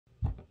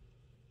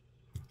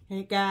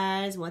Hey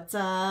guys, what's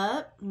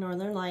up?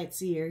 Northern Light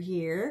Seer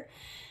here.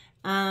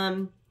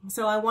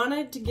 So I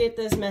wanted to get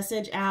this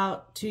message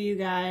out to you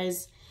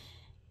guys.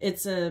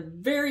 It's a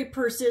very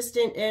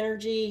persistent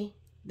energy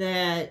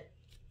that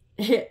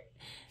it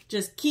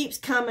just keeps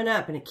coming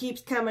up and it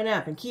keeps coming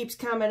up and keeps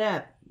coming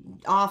up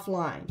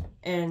offline.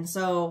 And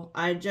so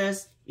I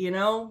just,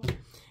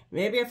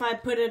 maybe if I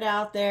put it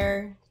out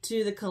there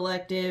to the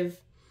collective,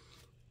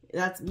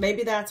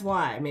 maybe that's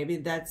why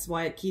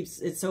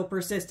it's so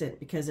persistent,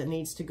 because it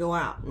needs to go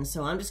out. And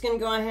so I'm just going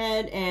to go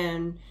ahead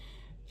and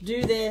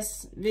do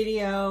this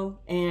video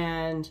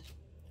and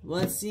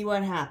let's see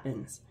what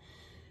happens.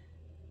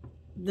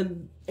 The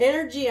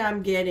energy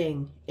I'm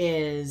getting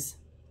is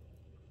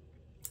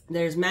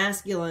there's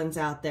masculines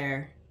out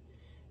there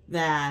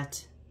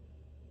that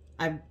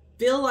I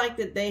feel like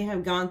that they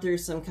have gone through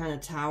some kind of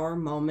tower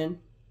moment.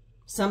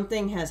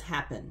 Something has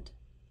happened.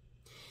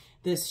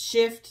 This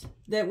shift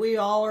that we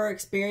all are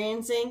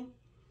experiencing,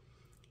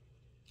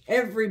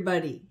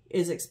 everybody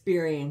is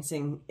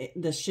experiencing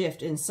the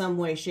shift in some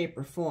way, shape,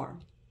 or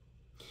form.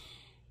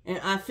 And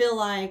I feel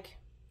like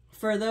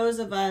for those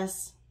of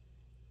us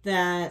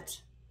that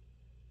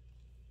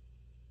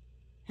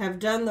have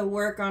done the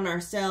work on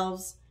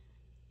ourselves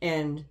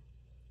and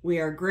we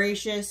are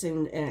gracious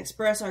and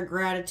express our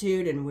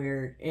gratitude, and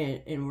we're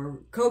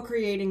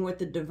co-creating with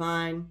the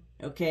divine,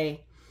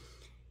 okay?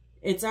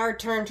 It's our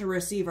turn to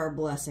receive our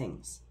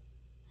blessings.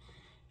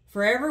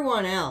 For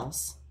everyone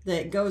else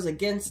that goes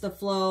against the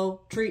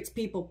flow, treats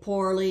people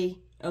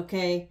poorly,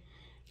 okay,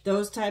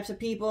 those types of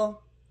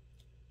people,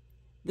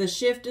 the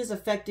shift is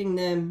affecting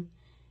them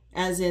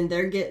as in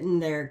they're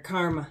getting their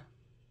karma.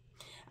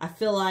 I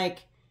feel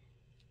like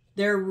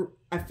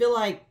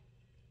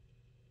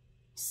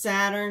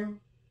Saturn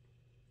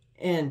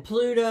and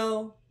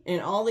Pluto and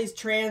all these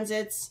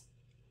transits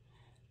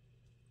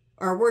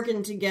are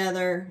working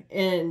together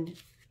and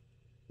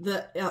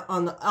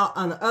on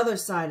the other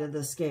side of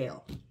the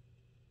scale.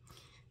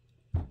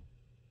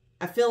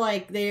 I feel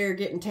like they're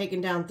getting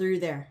taken down through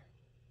there.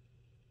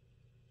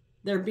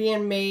 They're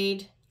being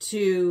made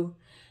to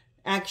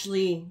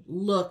actually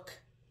look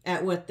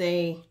at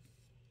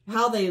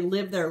how they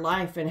live their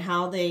life and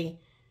how they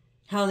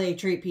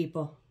treat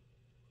people.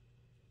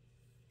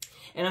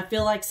 And I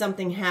feel like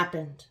something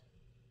happened.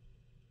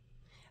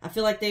 I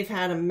feel like they've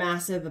had a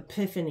massive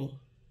epiphany,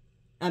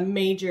 a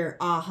major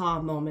aha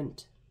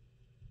moment.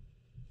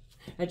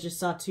 I just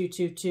saw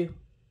 222.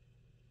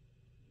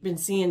 Been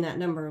seeing that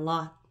number a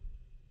lot.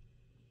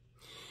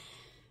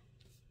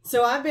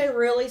 So I've been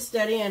really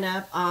studying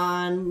up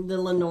on the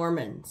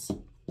Lenormands.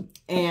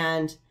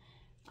 And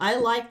I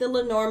like the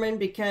Lenormand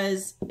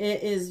because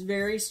it is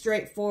very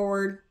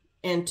straightforward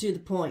and to the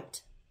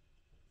point.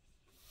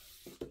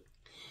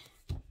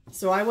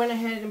 So I went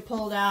ahead and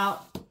pulled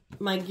out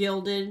my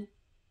Gilded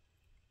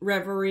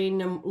Reverie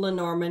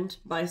Lenormand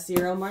by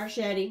Ciro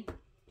Marchetti.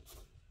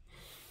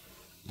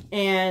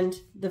 And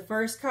the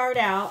first card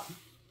out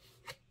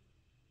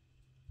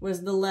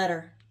was the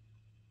letter.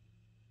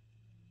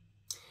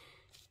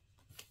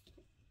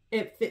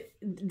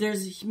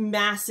 There's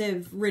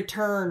massive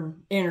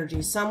return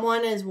energy.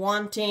 Someone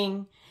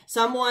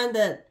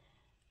that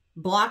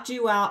blocked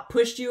you out,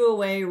 pushed you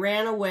away,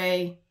 ran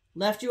away,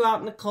 left you out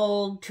in the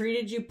cold,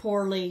 treated you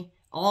poorly,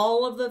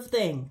 all of the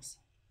things,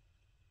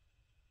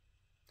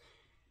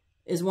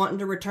 is wanting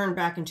to return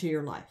back into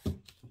your life.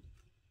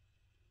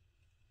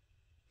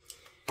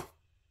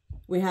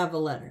 We have a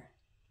letter.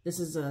 This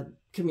is a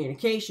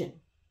communication.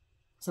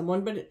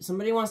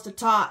 Somebody wants to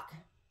talk.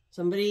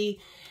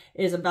 Somebody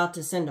is about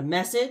to send a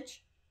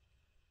message.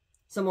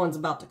 Someone's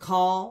about to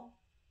call.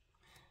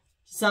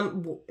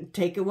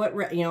 Take it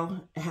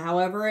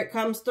however it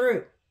comes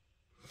through.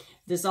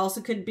 This also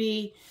could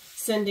be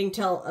sending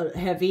a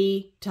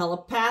heavy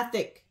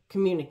telepathic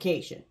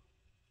communication.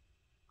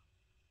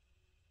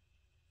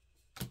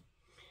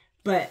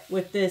 But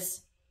with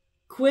this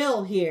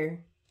quill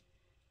here,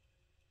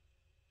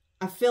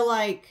 I feel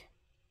like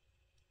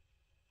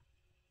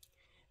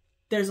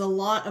there's a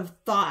lot of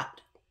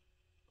thought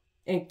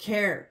and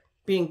care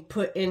being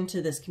put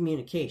into this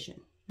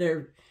communication.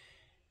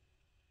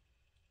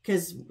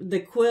 Because the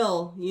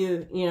quill,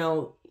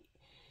 you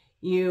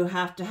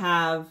have to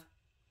have,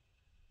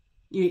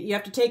 you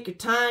have to take your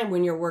time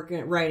when you're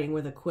writing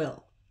with a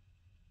quill.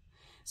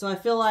 So I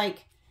feel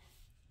like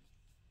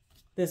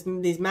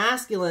these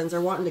masculines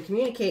are wanting to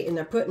communicate, and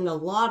they're putting a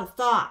lot of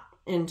thought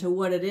into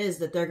what it is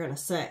that they're going to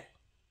say.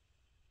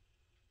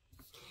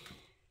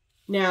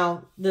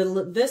 Now,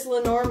 this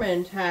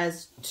Lenormand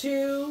has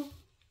 2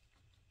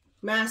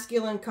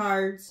 masculine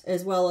cards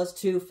as well as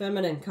 2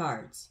 feminine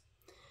cards.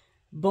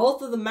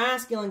 Both of the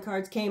masculine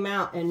cards came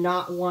out and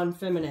not one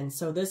feminine.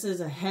 So this is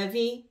a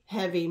heavy,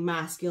 heavy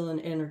masculine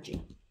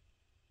energy.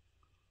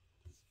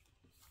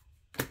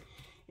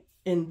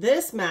 In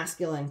this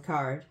masculine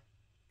card,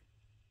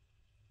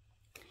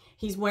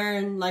 he's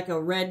wearing like a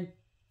red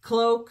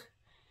cloak,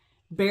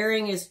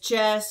 bearing his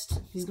chest.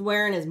 He's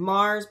wearing his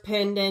Mars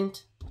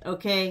pendant,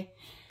 okay?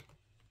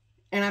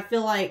 And I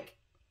feel like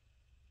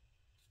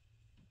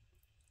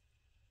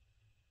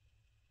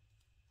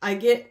I'm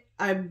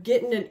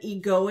getting an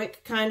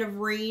egoic kind of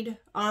read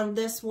on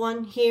this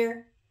one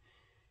here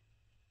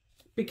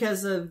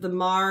because of the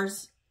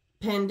Mars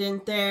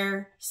pendant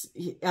there.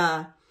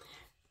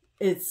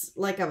 It's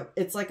like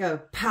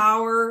a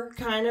power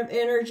kind of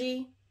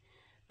energy,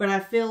 but I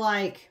feel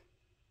like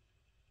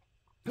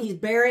he's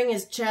bearing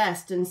his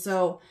chest, and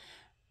so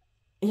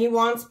he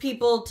wants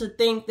people to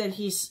think that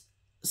he's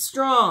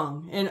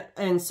strong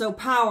and so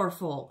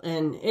powerful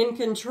and in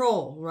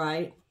control,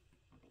 right?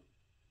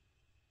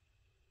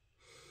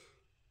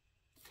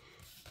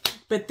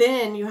 But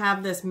then you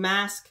have this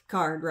mask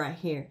card right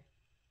here.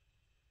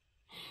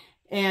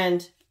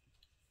 And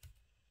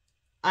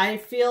I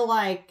feel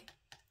like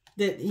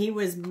that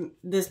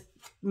this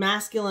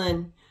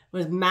masculine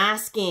was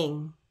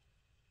masking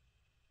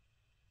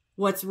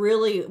what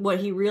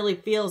he really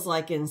feels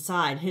like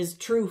inside, his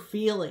true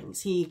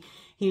feelings.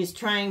 He's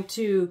trying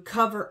to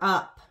cover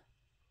up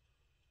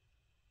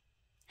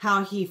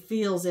how he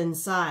feels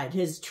inside,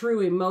 his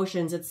true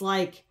emotions. It's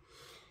like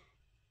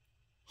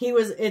he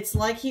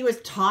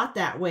was taught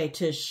that way,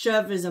 to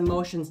shove his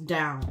emotions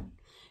down.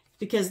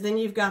 Because then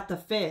you've got the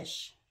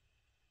fish.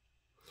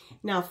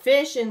 Now,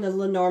 fish in the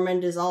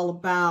Lenormand is all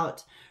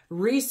about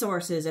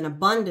resources and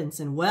abundance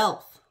and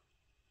wealth.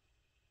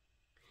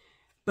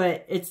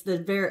 But it's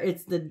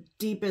the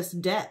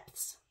deepest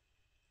depths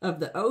of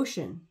the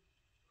ocean.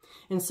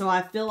 And so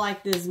I feel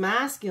like these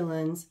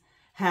masculines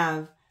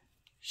have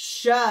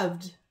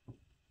shoved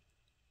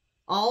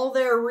all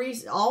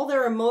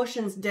their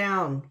emotions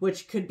down,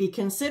 which could be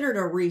considered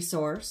a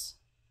resource,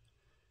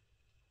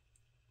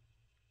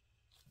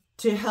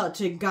 to help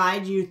to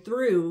guide you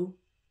through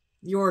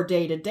your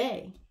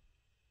day-to-day.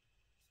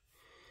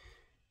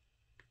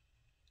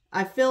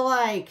 I feel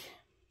like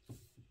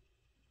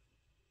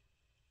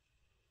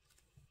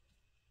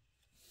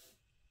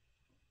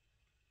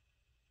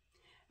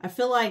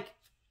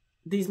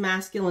these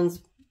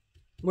masculines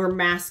were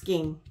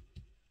masking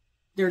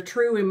their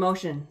true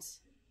emotions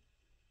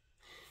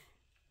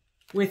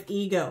with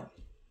ego.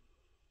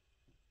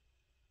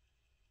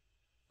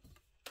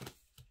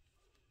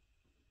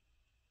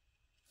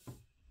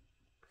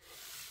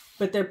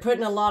 But they're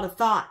putting a lot of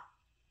thought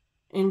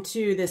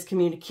into this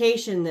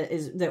communication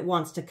that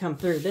wants to come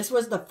through. This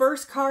was the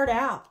first card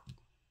out.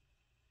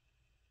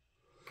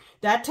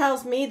 That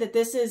tells me that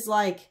this is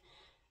like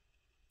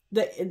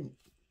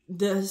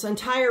this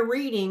entire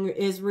reading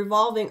is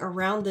revolving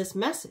around this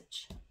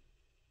message,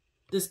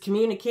 this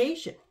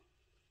communication.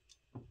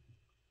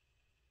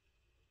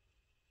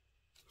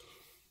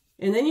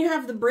 And then you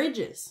have the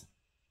bridges.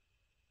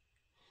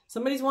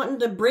 Somebody's wanting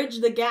to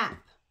bridge the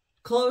gap,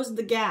 close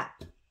the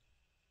gap.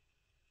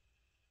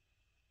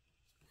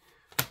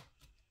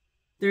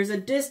 There's a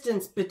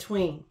distance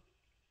between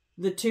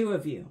the two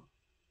of you.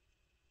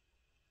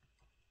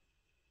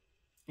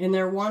 And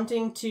they're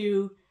wanting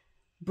to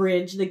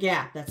bridge the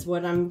gap. That's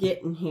what I'm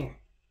getting here.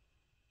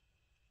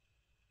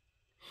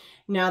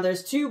 Now,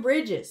 there's two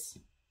bridges.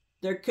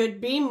 There could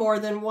be more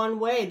than one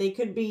way. That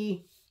could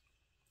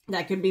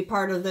be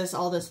part of this,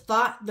 all this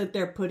thought that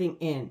they're putting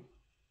in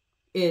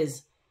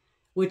is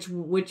which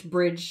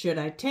bridge should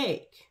I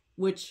take?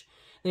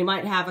 They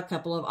might have a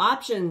couple of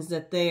options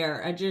that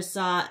I just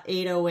saw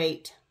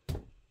 808.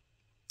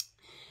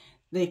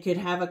 They could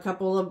have a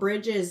couple of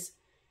bridges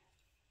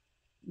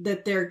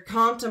that they're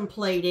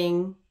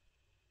contemplating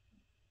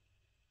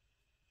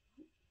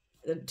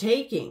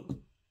taking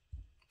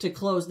to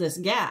close this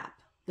gap.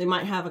 They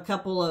might have a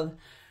couple of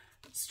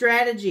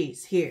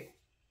strategies here.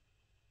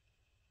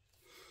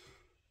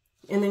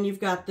 And then you've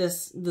got the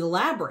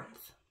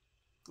labyrinth.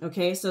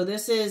 Okay, so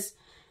this is,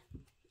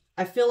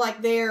 I feel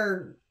like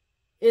they're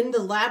in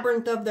the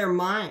labyrinth of their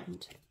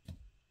mind.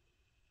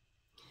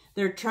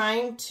 They're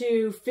trying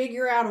to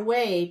figure out a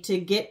way to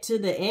get to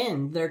the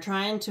end. They're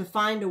trying to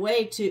find a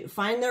way to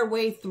find their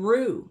way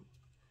through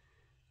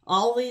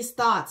all these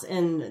thoughts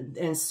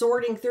and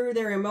sorting through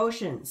their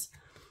emotions.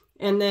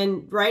 And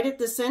then right at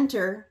the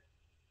center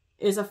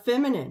is a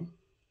feminine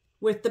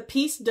with the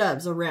peace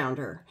doves around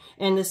her.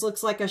 And this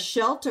looks like a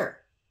shelter.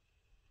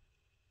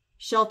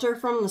 Shelter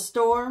from the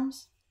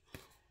storms.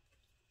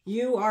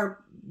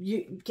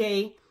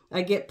 Okay,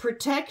 I get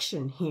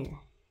protection here.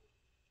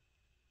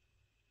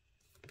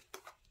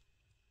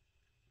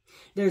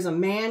 There's a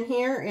man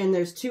here and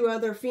there's two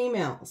other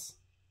females.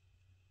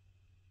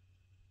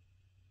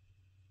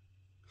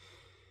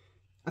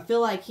 I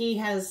feel like he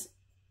has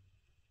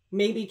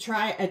maybe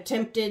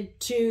attempted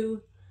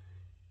to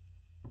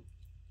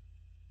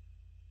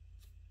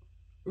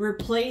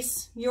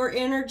replace your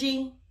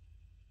energy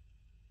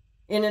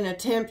in an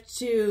attempt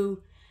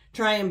to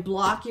try and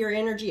block your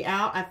energy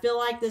out. I feel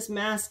like this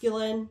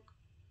masculine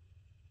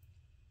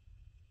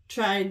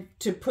tried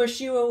to push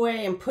you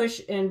away and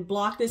push and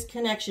block this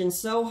connection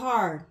so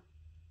hard.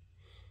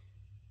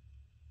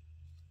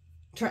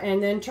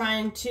 And then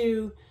trying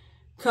to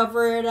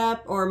cover it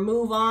up or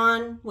move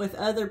on with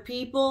other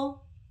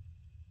people.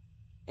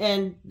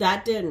 And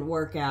that didn't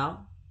work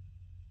out.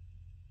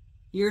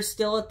 You're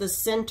still at the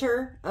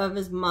center of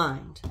his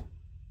mind.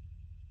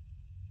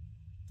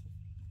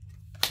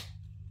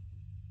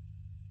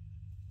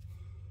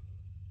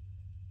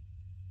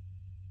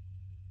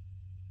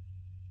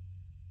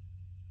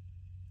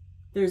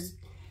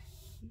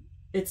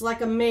 It's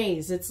like a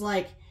maze. It's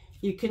like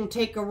you can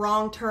take a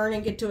wrong turn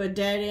and get to a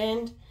dead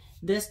end.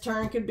 This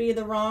turn could be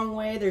the wrong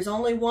way. There's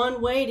only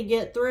one way to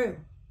get through.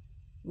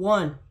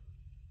 One.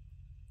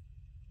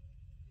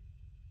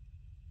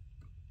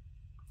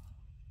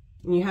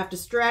 And you have to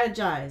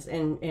strategize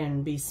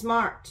and be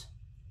smart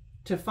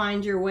to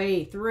find your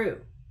way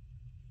through.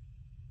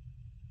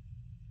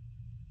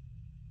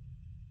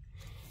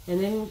 And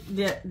then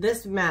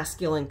this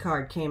masculine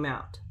card came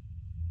out.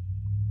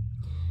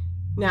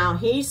 Now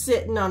he's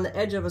sitting on the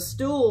edge of a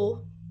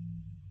stool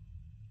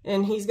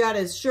and he's got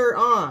his shirt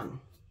on.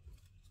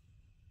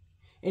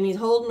 And he's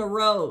holding a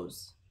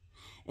rose.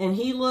 And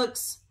he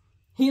looks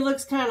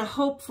kind of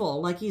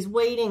hopeful, like he's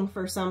waiting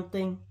for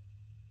something.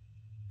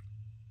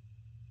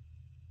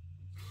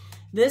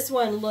 This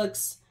one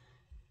looks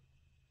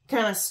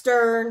kind of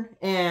stern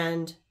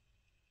and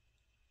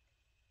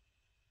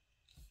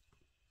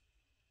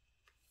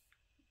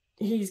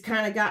he's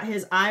kind of got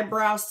his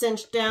eyebrows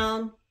cinched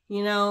down.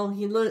 You know,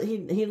 he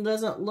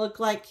doesn't look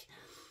like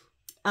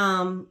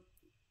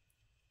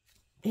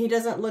he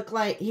doesn't look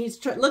like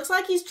looks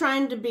like he's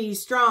trying to be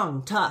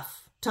strong,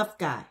 tough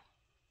guy.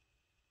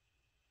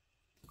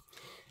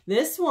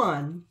 This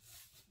one,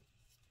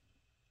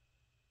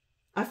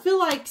 I feel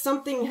like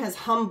something has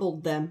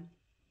humbled them.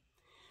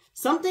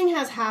 Something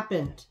has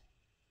happened.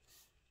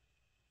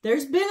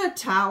 There's been a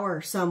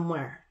tower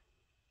somewhere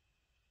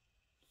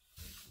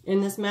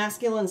in this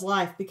masculine's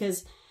life,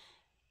 because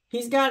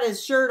he's got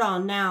his shirt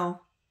on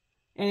now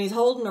and he's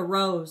holding a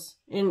rose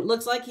and it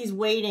looks like he's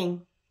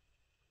waiting.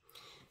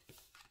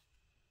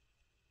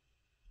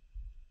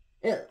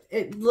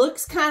 It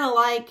looks kind of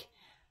like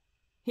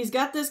he's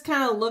got this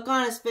kind of look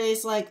on his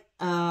face like,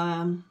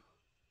 I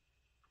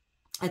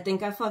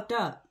think I fucked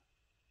up.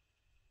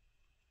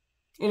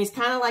 And he's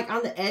kind of like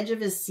on the edge of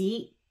his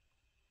seat.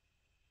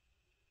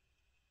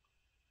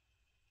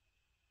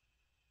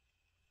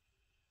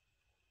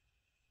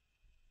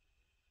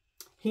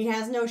 He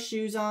has no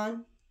shoes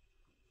on.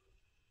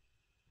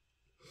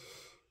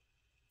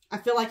 I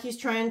feel like he's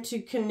trying to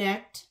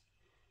connect,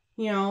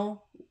 you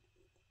know,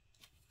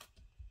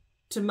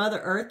 to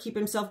Mother Earth, keep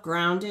himself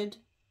grounded.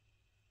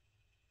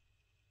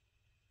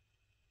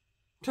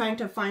 Trying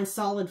to find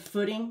solid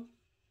footing.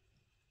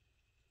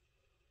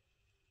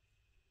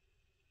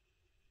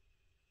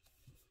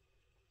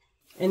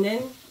 And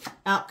then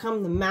out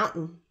come the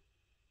mountain.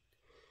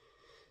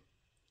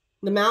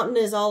 The mountain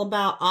is all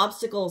about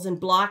obstacles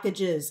and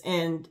blockages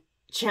and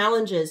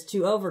challenges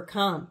to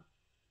overcome.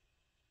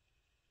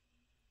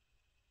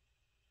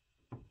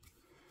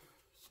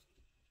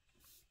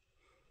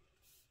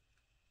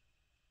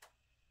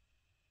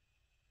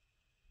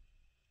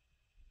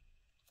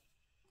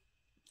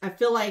 I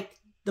feel like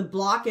the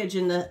blockage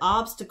and the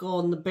obstacle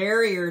and the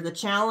barrier, the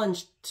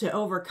challenge to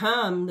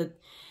overcome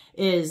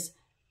is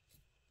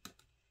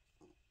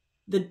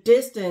the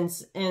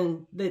distance,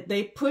 and that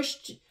they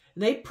pushed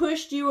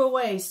you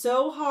away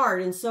so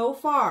hard and so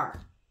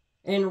far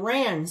and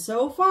ran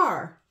so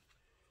far.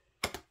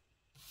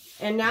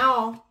 And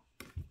now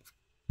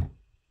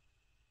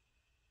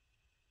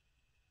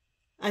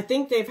I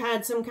think they've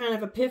had some kind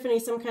of epiphany,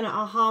 some kind of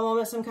aha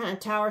moment, some kind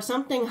of tower.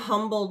 Something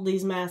humbled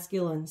these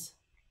masculines.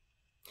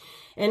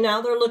 And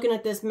now they're looking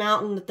at this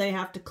mountain that they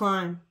have to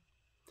climb,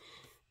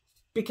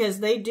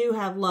 because they do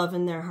have love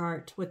in their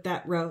heart with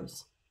that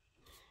rose.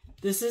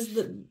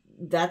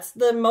 That's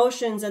the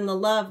emotions and the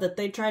love that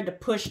they tried to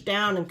push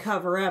down and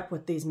cover up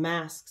with these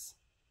masks.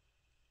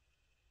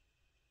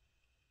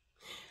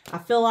 I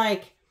feel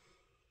like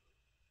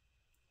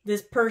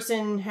this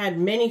person had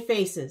many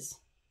faces.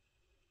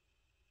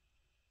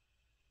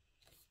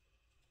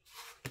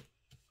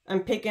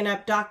 I'm picking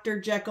up Dr.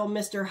 Jekyll,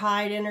 Mr.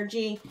 Hyde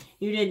energy.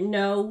 You didn't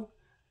know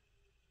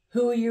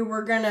who you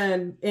were going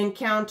to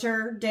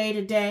encounter day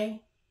to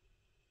day.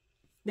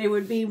 They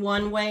would be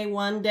one way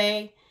one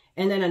day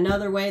and then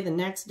another way the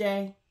next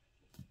day.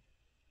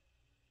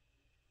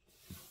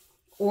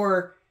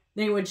 Or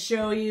they would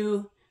show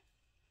you,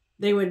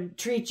 they would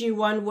treat you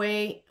one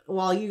way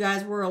while you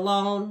guys were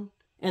alone,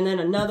 and then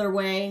another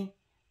way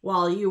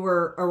while you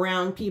were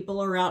around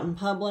people or out in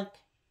public.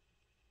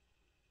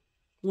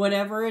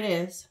 Whatever it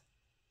is.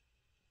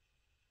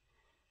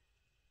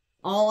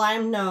 All I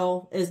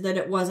know is that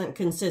it wasn't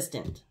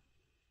consistent.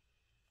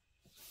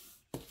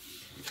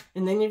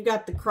 And then you've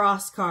got the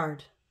cross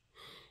card.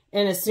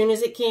 And as soon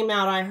as it came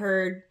out, I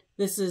heard,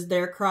 this is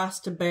their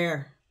cross to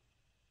bear.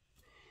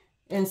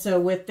 And so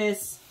with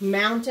this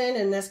mountain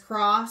and this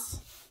cross,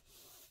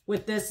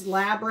 with this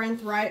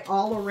labyrinth right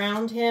all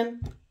around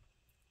him,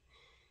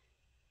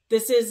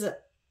 this is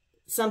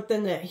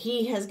something that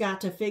he has got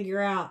to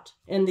figure out.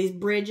 And these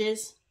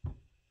bridges,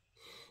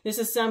 this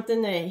is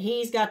something that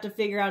he's got to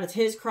figure out. It's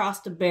his cross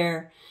to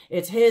bear.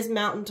 It's his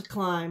mountain to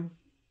climb.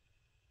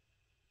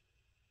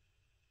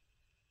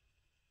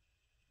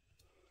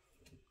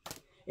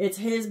 It's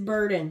his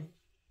burden.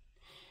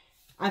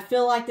 I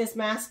feel like this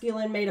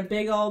masculine made a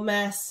big old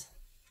mess,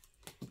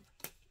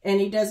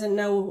 and he doesn't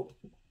know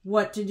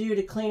what to do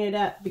to clean it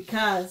up,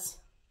 because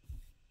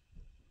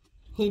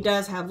he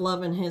does have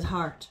love in his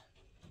heart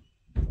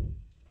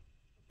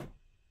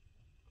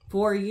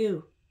for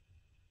you.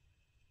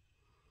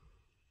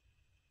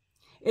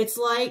 It's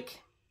like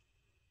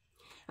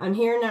I'm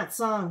hearing that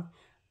song,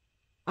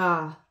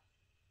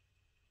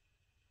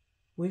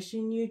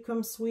 wishing you'd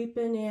come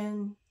sweeping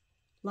in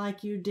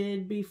like you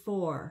did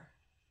before.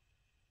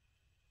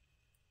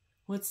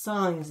 What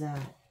song is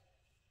that?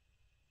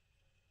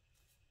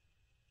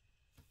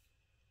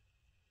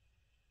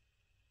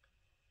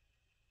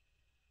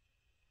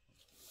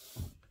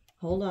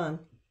 Hold on.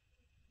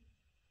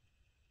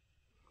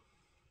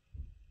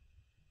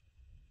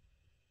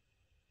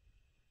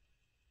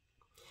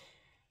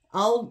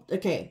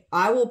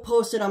 I will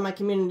post it on my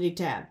community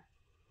tab.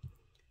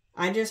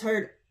 I just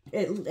heard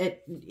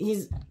it.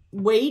 He's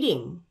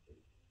waiting,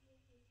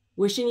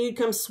 wishing you'd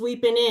come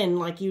sweeping in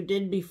like you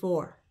did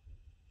before.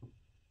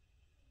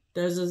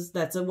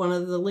 That's one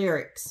of the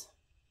lyrics.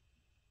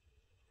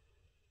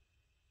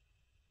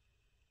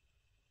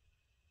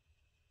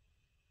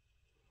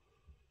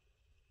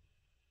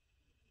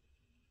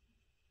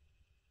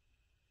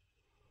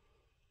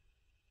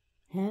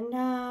 And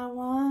I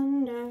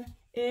wonder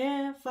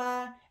if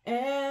I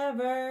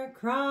ever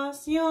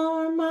cross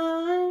your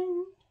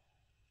mind.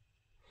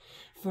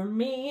 For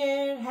me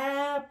it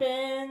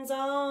happens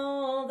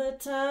all the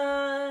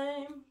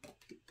time.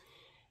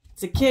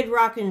 It's a Kid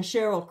Rock and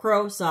Sheryl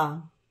Crow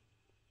song.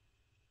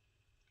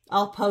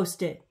 I'll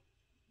post it.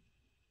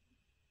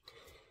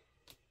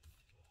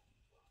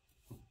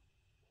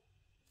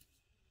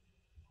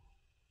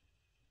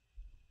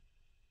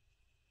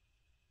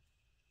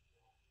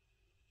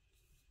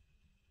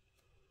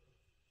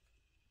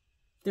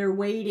 They're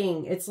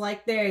waiting. It's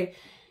like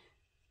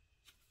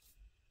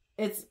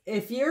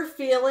if you're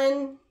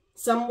feeling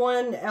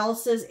someone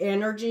else's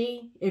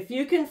energy, if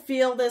you can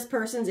feel this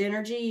person's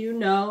energy, you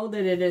know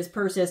that it is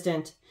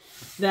persistent.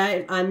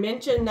 That I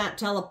mentioned that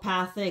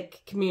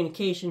telepathic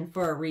communication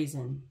for a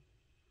reason.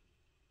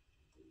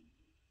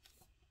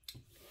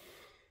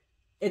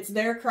 It's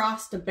their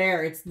cross to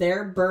bear. It's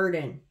their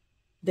burden.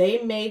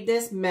 They made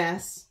this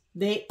mess.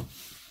 They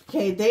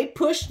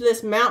pushed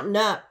this mountain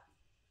up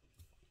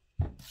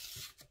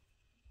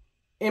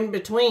in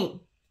between.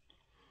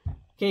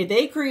 Okay,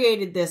 they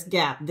created this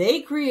gap.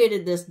 They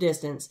created this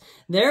distance.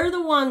 They're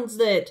the ones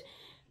that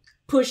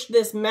pushed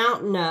this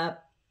mountain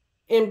up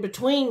in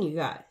between you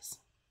guys.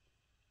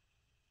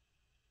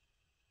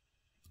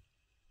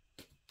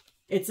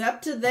 It's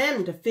up to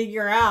them to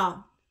figure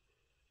out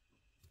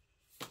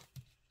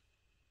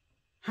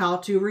how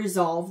to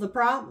resolve the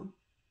problem.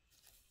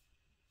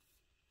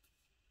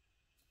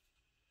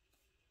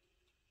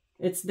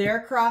 It's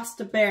their cross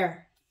to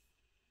bear.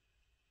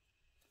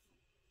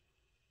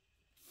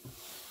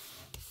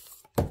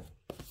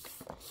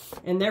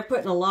 And they're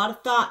putting a lot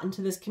of thought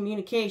into this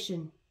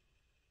communication.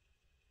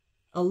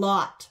 A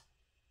lot.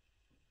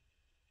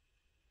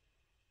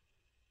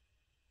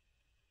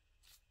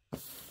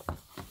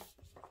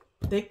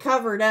 They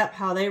covered up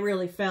how they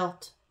really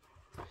felt.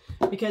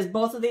 Because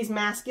both of these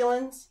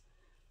masculines,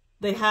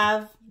 they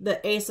have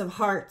the Ace of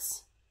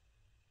Hearts.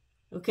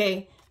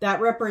 Okay? That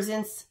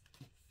represents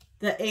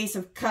the Ace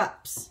of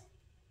Cups.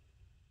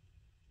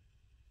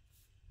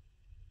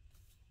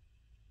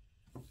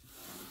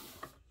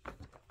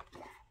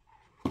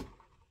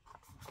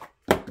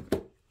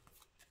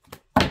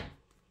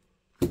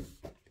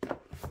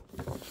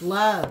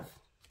 Love.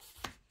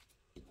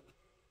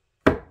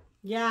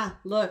 Yeah,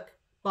 look.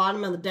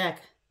 Bottom of the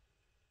deck.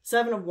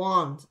 Seven of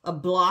Wands. A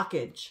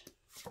blockage.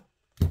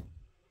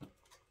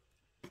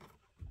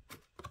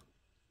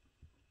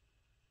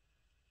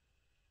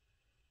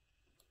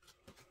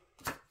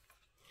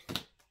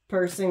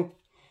 Person,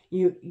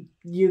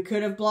 you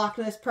could have blocked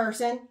this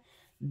person.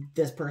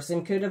 This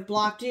person could have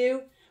blocked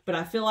you. But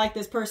I feel like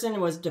this person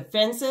was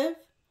defensive.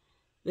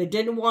 They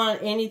didn't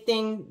want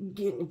anything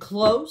getting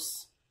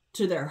close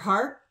to their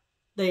heart.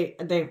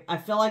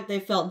 I feel like they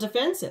felt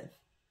defensive.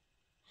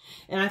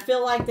 And I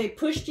feel like they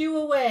pushed you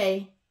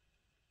away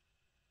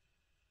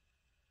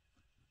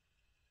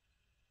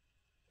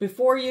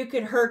before you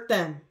could hurt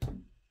them.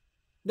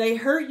 They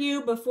hurt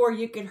you before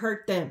you could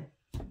hurt them.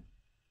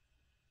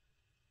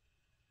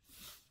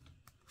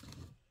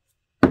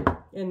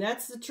 And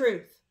that's the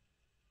truth.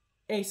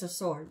 Ace of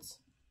Swords.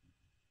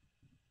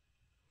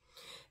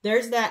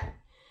 There's that.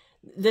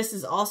 This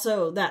is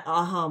also that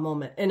aha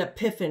moment, an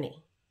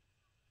epiphany.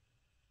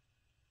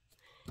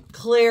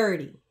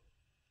 Clarity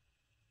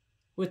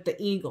with the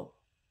eagle.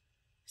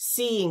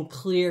 Seeing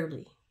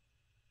clearly.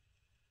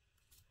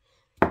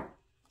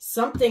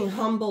 Something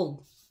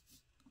humbled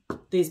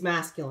these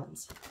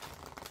masculines.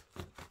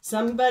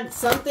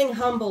 Something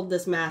humbled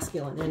this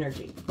masculine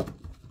energy.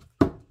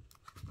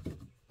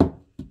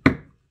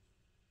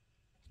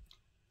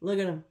 Look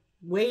at them.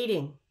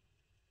 Waiting.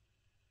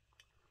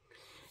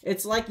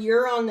 It's like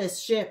you're on this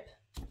ship.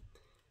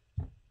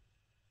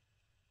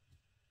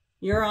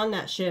 You're on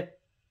that ship.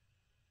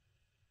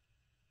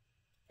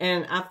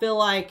 And I feel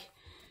like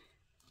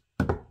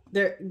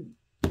they're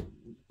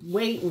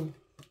waiting.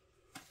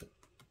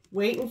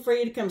 Waiting for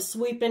you to come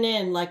sweeping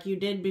in like you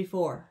did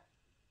before.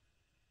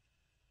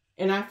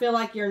 And I feel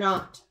like you're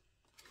not.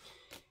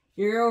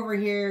 You're over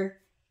here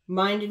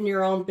minding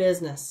your own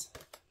business.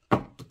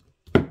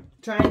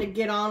 Trying to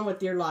get on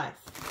with your life.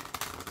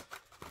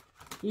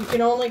 You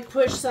can only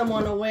push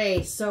someone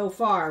away so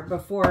far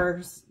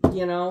before,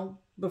 you know,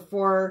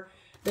 before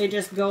they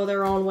just go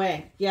their own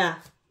way. Yeah,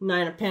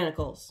 Nine of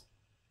Pentacles.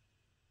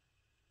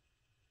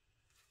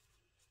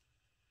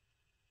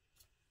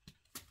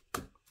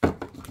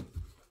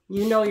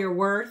 You know your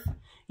worth.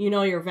 You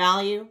know your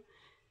value.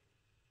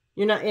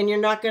 You're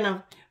not going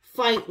to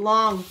fight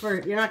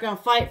you're not going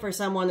to fight for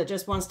someone that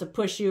just wants to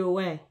push you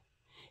away.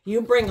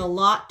 You bring a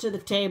lot to the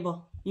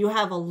table. You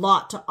have a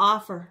lot to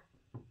offer.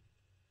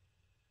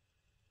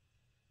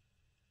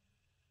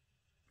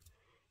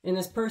 And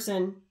this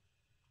person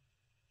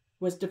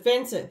was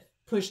defensive,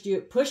 pushed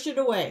it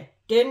away,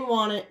 didn't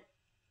want it.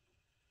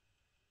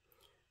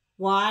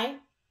 Why?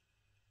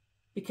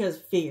 Because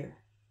fear.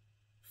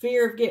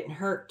 Fear of getting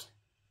hurt.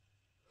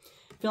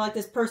 I feel like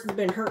this person's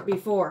been hurt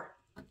before.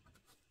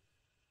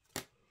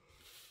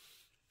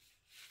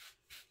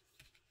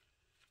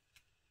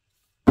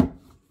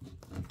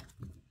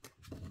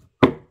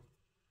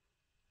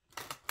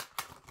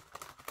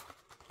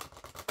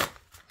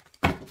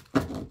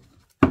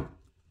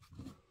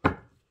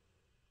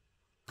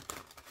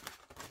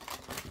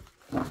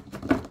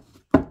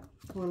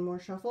 One more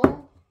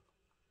shuffle.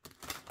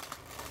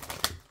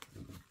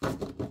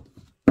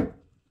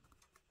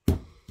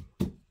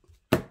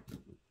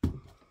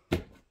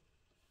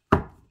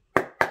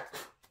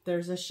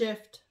 There's a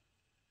shift.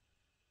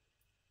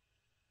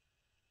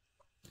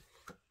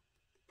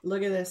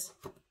 Look at this.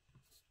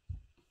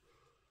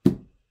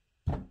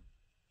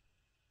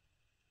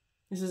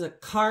 This is a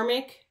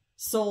karmic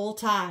soul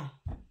tie.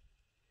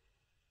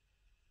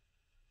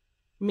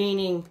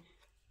 Meaning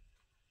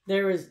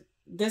there is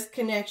this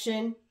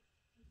connection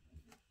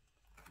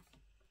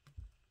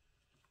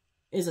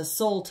is a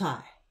soul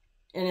tie.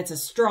 And it's a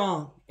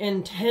strong,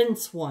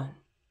 intense one.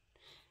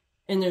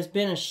 And there's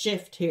been a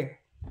shift here.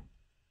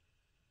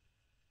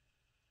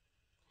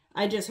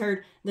 I just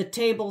heard the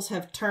tables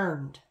have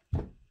turned.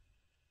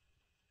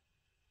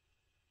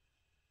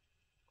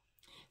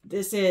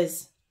 This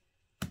is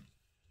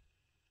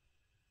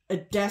a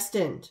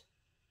destined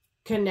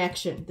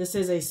connection. This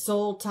is a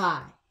soul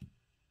tie.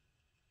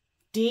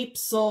 Deep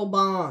soul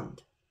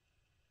bond.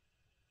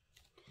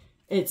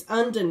 It's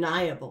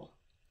undeniable.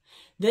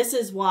 This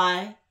is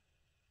why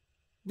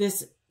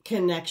this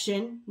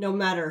connection, no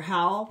matter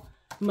how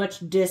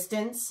much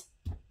distance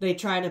they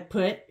try to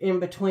put in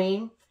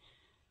between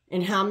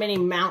and how many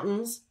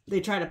mountains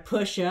they try to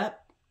push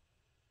up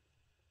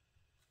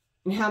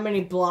and how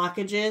many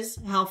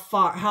blockages, how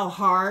far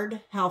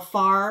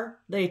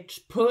they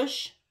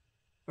push,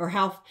 or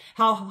how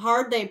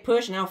hard they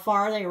push and how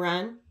far they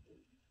run.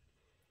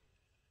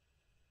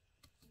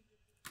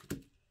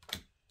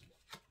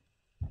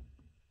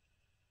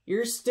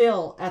 You're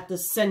still at the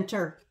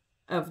center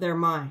of their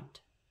mind.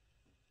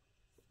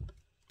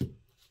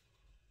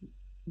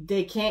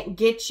 They can't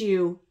get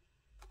you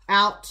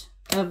out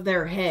of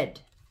their head.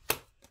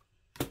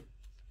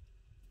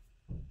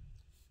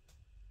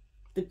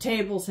 The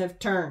tables have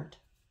turned.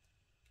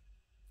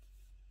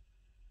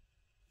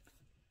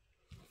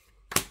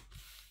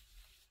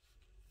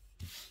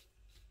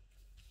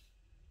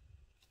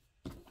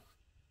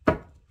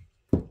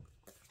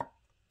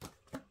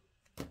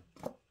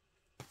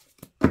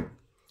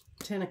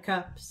 Ten of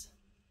Cups.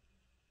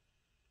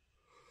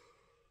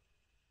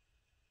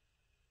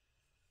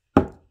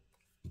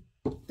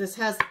 This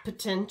has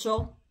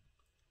potential.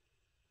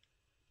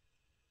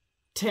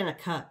 Ten of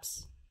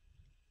Cups.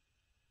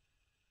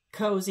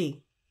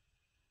 Cozy,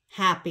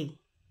 happy,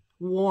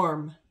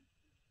 warm.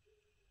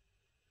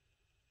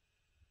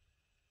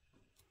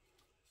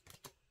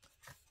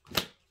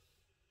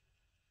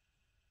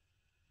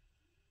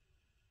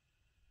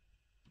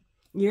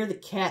 You're the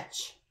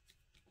catch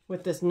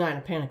with this Nine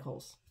of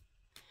Pentacles.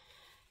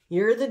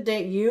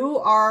 You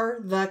are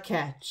the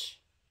catch.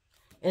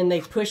 And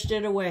they pushed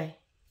it away.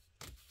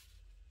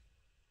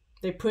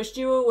 They pushed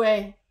you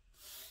away.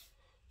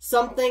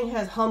 Something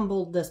has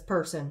humbled this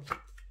person.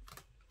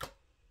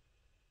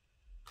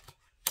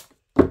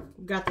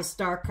 We've got the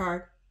Star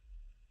card.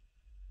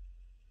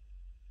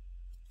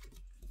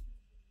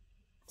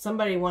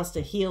 Somebody wants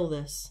to heal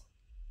this.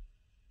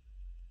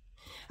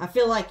 I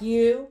feel like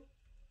you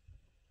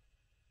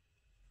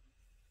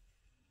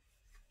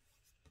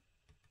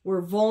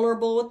were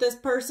vulnerable with this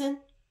person.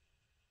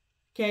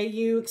 Okay,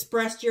 you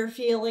expressed your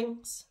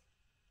feelings.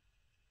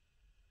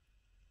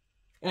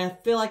 And I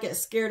feel like it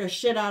scared a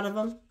shit out of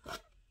them.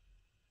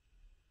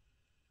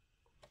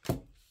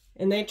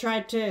 And they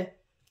tried to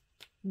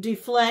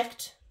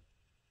deflect,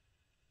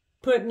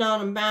 putting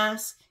on a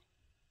mask,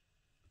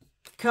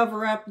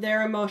 cover up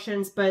their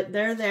emotions, but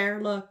they're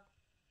there, look.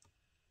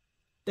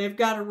 They've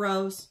got a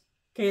rose.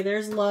 Okay,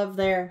 there's love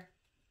there.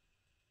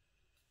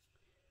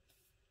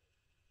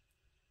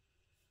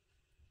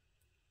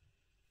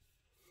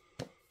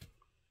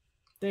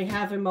 They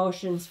have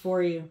emotions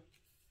for you.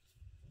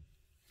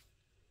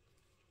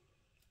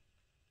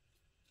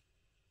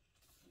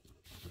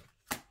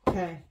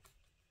 Okay.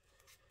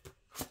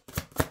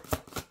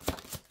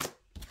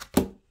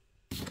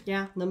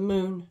 Yeah, the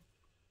moon.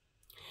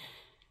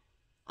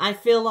 I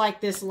feel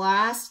like this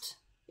last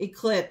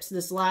eclipse,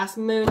 this last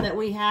moon that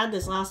we had,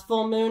 this last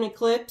full moon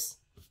eclipse,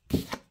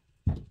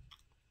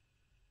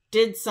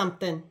 did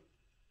something.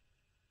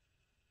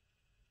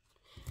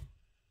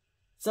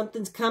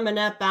 Something's coming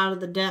up out of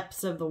the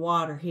depths of the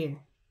water here.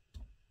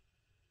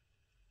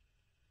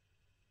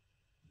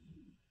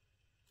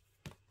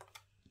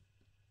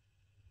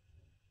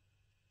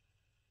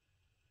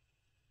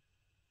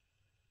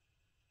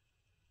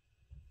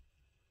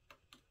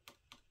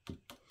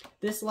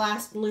 This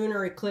last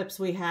lunar eclipse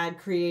we had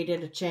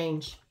created a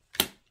change.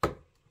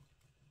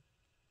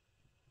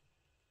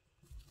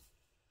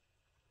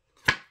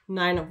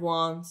 Nine of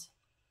Wands.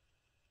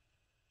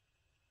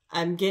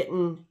 I'm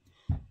getting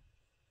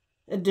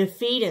a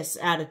defeatist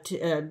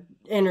attitude,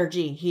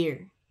 energy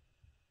here.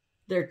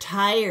 They're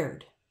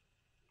tired.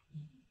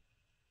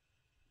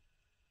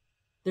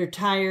 They're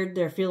tired.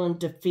 They're feeling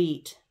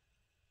defeat.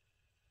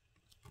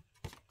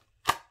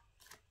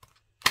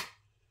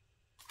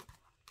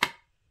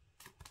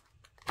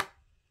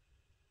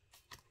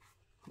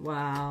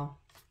 Wow.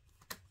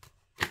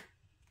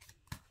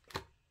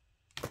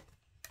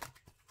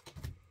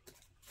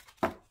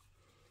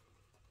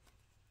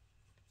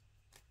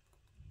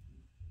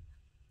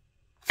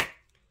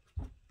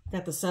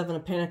 Got the Seven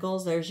of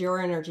Pentacles. There's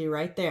your energy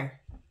right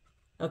there.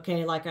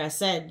 Okay, like I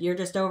said, you're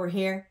just over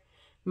here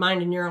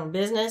minding your own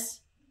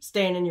business,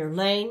 staying in your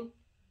lane,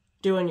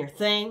 doing your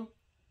thing,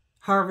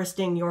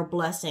 harvesting your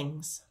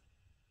blessings.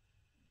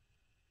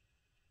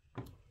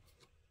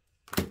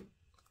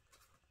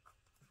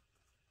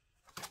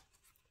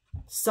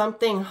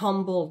 Something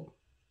humbled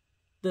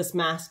this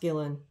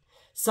masculine.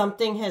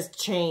 Something has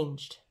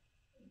changed.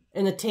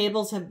 And the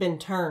tables have been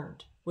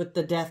turned with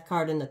the Death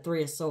card and the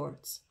Three of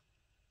Swords.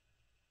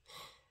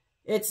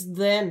 It's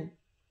them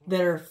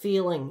that are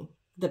feeling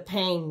the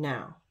pain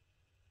now.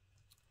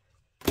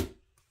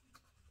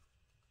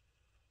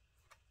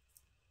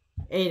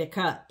 Eight of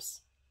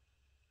Cups.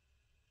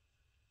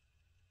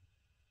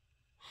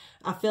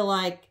 I feel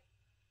like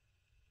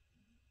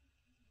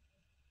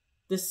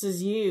this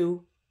is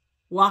you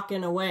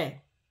walking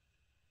away.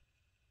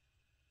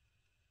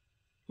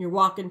 You're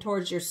walking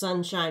towards your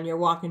sunshine. You're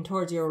walking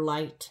towards your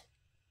light.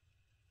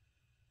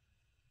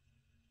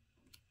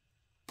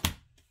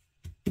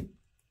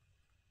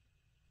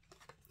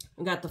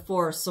 We got the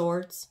Four of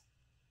Swords.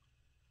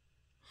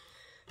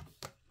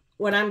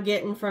 What I'm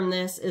getting from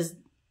this is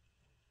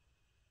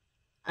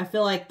I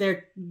feel like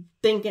they're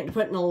thinking,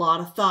 putting a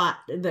lot of thought.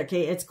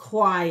 Okay, it's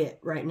quiet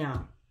right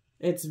now.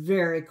 It's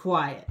very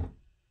quiet.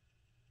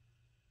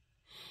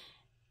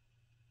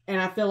 And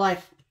I feel like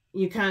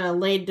you kind of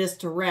laid this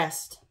to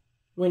rest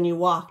when you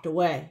walked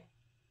away.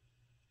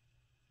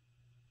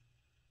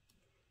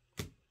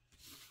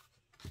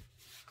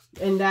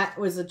 And that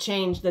was a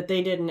change that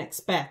they didn't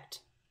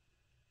expect.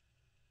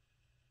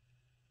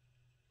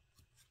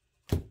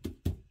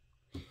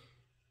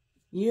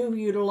 You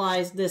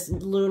utilized this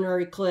lunar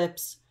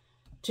eclipse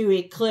to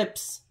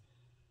eclipse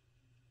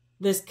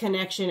this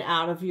connection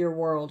out of your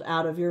world,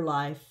 out of your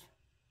life.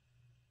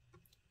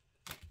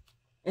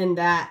 And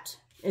that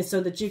is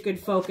so that you could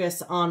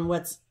focus on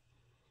what's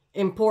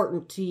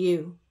important to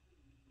you.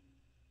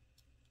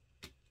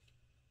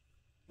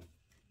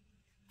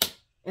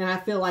 And I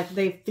feel like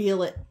they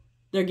feel it.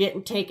 They're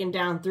getting taken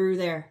down through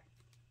there.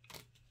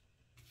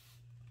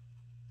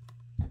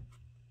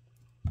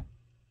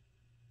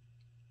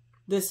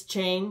 This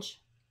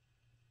change,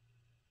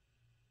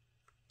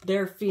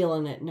 they're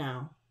feeling it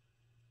now.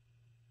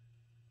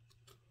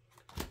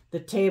 The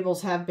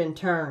tables have been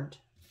turned.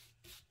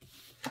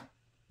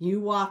 You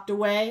walked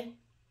away,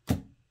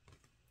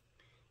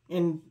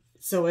 and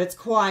so it's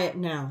quiet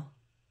now.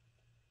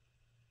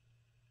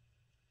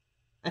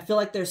 I feel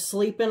like they're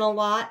sleeping a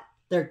lot.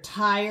 They're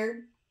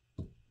tired.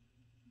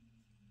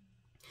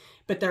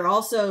 But they're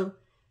also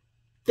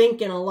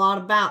thinking a lot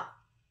about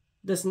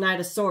this Knight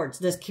of Swords,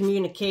 this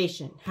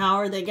communication. How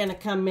are they going to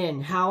come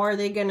in? How are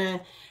they going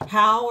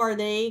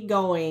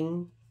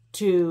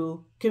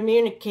to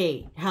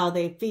communicate how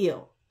they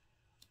feel?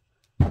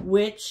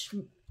 Which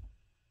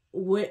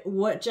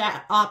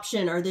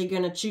option are they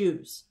going to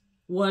choose?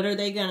 What are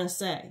they going to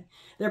say?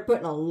 They're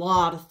putting a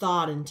lot of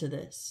thought into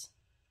this.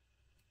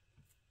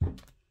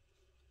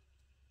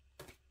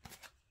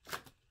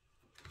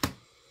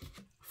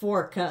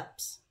 Four of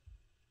Cups.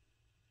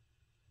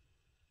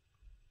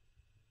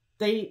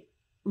 They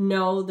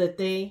know that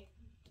they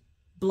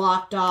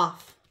blocked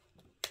off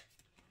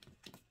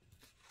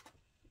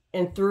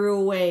and threw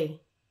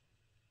away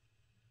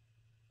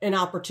an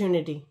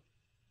opportunity.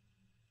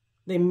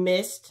 They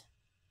missed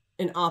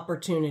an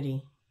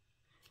opportunity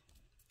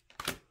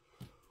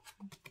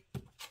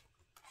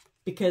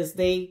because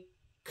they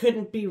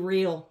couldn't be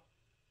real.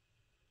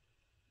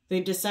 They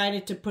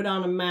decided to put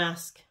on a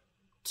mask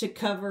to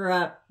cover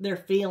up their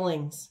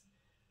feelings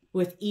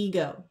with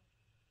ego.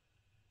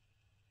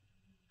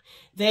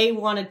 They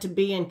wanted to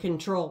be in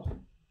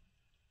control.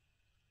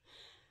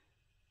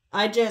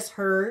 I just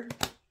heard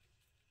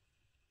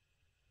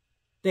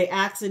They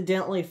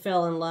accidentally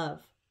fell in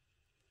love.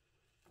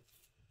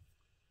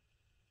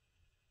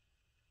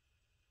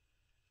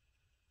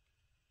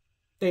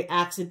 They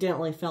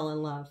accidentally fell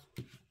in love.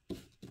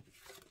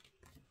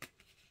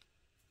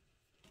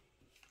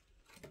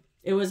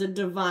 It was a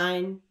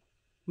divine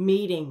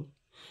meeting.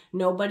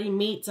 Nobody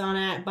meets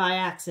by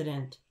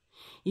accident.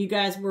 You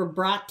guys were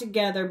brought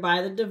together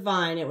by the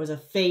divine. It was a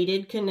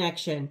fated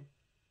connection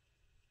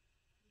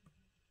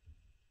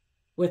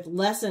with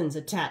lessons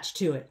attached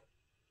to it.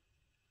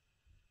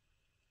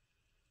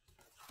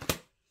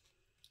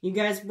 You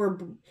guys were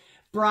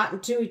brought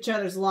into each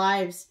other's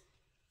lives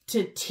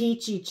to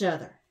teach each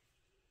other.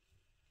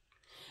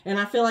 And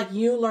I feel like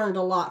you learned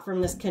a lot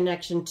from this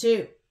connection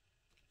too.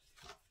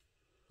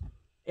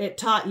 It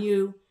taught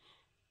you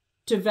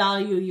to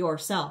value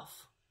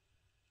yourself.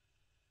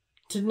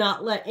 To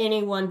not let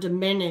anyone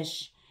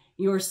diminish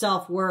your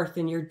self-worth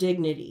and your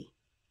dignity.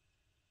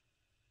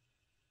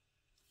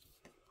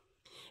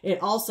 It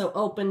also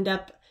opened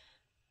up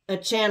a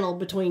channel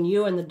between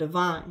you and the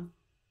divine.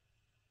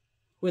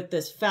 With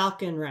this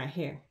falcon right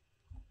here.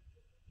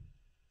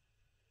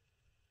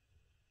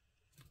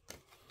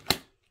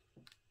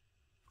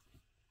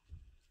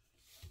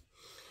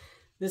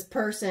 This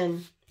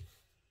person,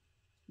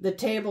 the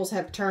tables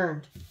have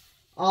turned.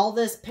 All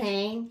this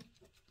pain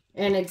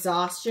and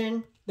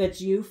exhaustion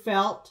that you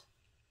felt,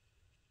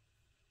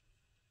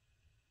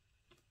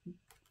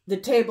 the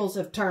tables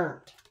have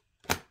turned.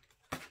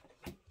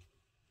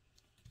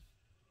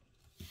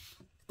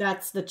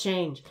 That's the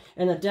change.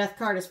 And the Death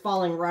card is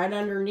falling right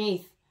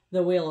underneath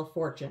the Wheel of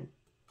Fortune.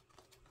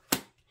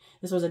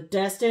 This was a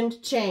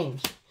destined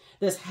change.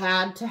 This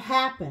had to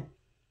happen.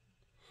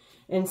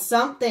 And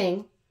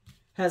something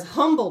has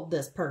humbled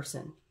this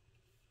person.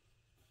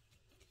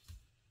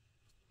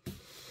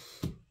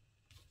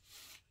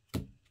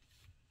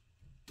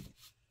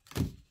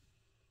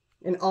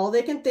 And all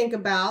they can think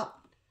about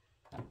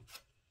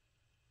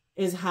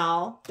is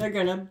how they're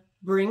going to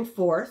bring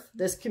forth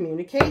this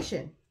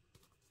communication.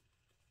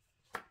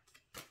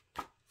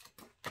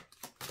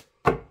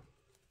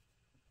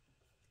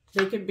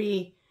 They could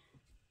be,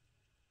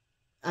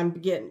 I'm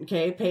getting,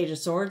 okay, Page of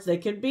Swords. They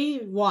could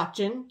be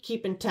watching,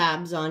 keeping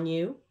tabs on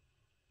you.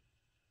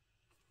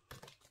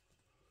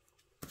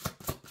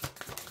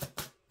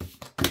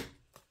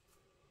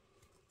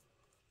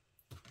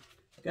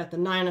 Got the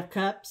Nine of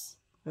Cups,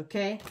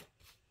 okay?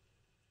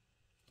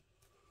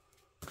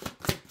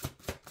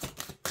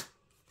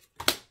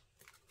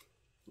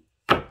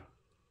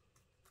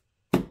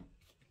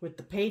 With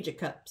the Page of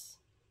Cups.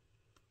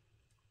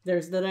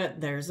 There's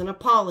an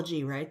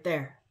apology right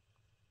there.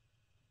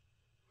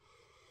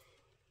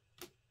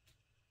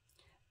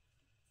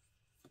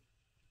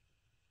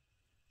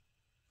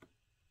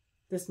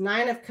 This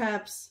Nine of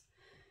Cups,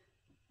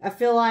 I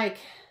feel like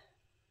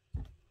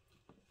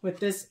with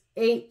this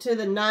 8 to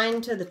the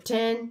 9 to the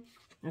 10,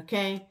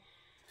 okay,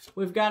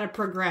 we've got a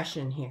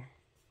progression here.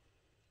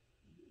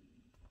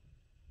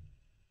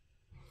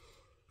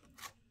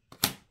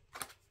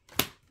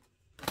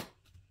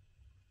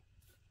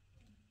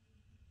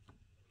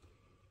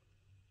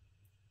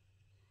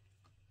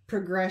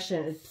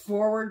 Progression,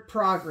 forward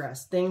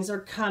progress. Things are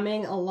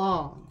coming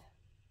along.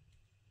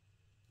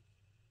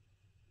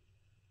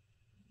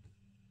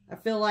 I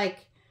feel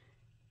like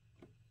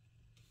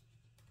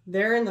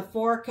they're in the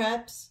 4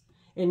 cups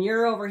and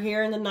you're over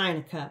here in the 9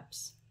 of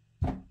cups.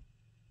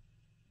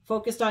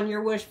 Focused on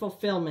your wish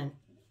fulfillment.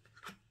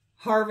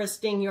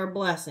 Harvesting your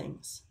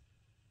blessings.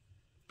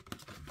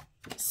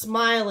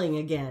 Smiling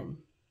again.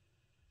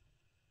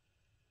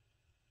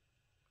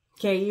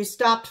 Okay, you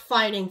stopped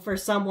fighting for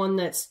someone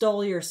that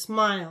stole your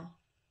smile.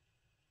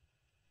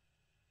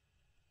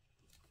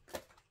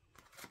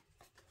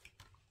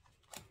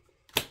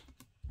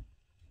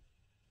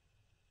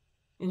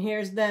 And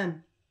here's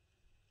them.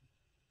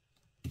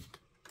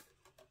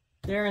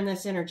 They're in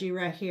this energy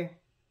right here.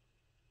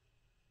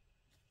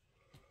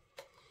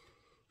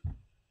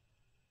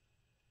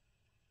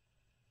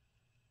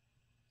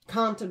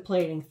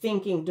 Contemplating,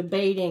 thinking,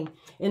 debating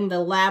in the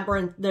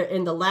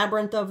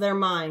labyrinth of their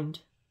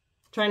mind.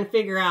 Trying to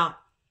figure out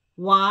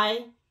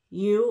why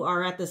you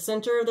are at the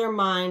center of their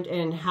mind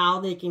and how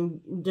they're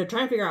trying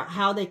to figure out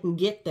how they can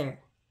get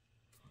there.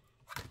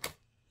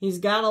 He's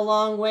got a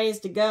long ways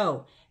to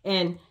go.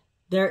 And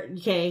there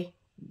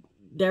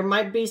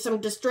might be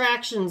some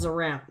distractions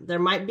around. There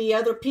might be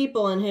other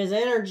people in his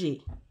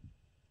energy.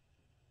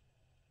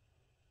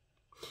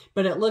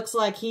 But it looks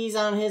like he's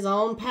on his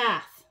own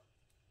path.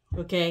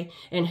 Okay,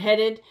 and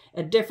headed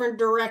a different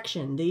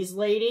direction. These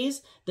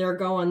ladies, they're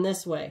going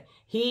this way.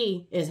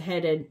 He is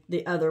headed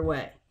the other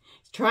way.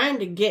 He's trying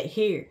to get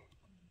here.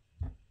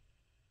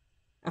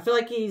 I feel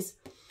like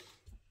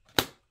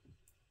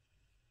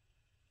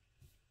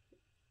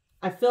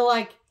I feel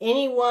like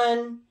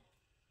anyone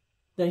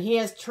that he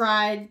has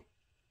tried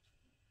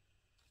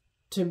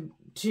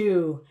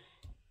to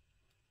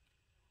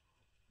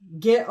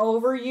get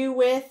over you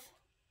with,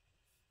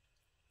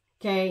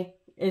 okay,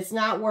 it's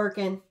not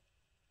working.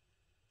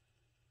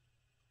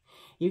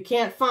 You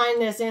can't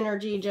find this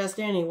energy just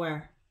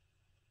anywhere.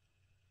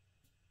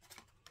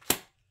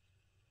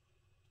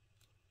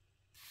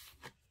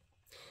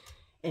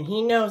 And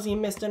he knows he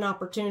missed an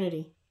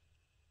opportunity.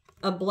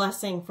 A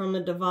blessing from the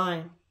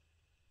divine.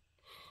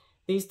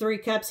 These 3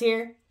 cups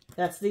here,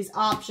 that's these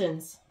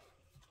options.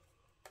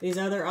 These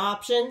other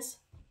options,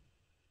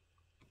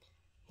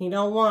 he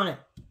don't want it.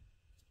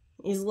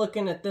 He's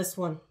looking at this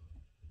one.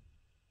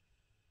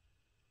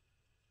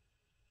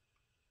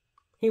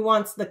 He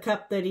wants the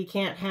cup that he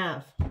can't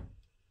have.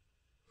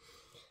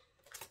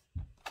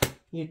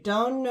 You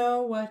don't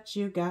know what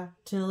you got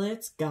till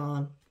it's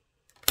gone.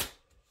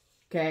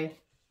 Okay.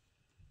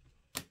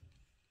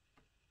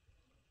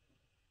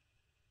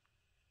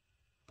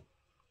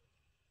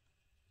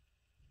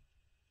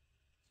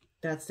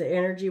 That's the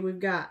energy we've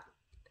got.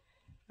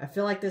 I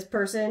feel like this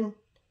person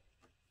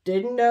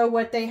didn't know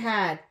what they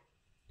had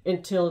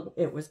until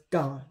it was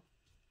gone.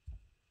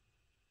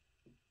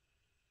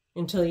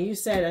 Until you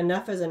said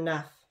enough is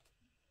enough.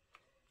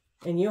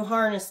 And you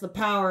harness the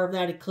power of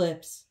that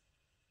eclipse.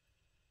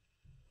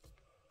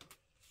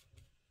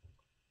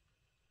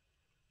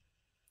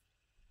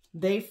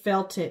 They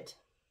felt it.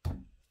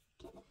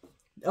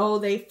 Oh,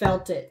 they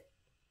felt it.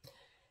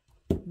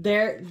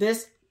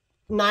 This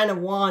 9 of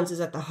Wands is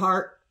at the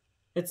heart.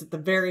 It's at the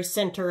very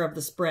center of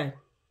the spread.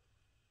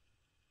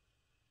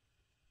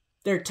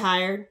 They're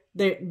tired.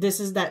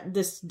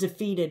 This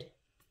defeated.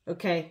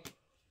 Okay.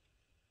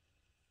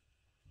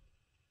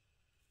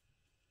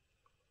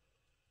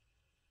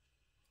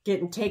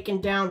 Getting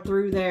taken down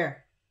through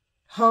there.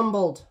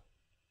 Humbled.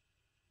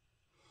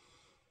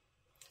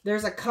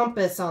 There's a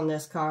compass on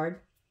this card.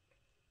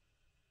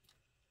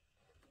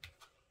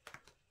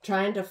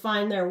 Trying to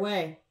find their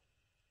way.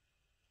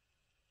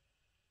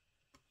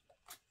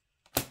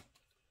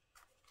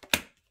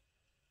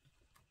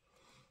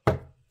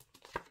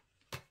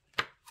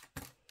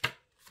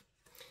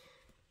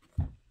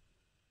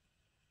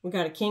 We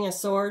got a King of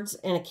Swords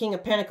and a King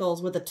of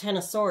Pentacles with a 10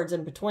 of Swords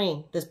in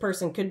between. This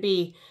person could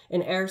be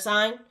an air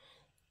sign,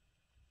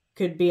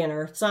 could be an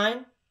earth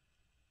sign,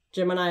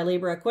 Gemini,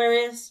 Libra,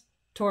 Aquarius,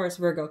 Taurus,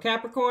 Virgo,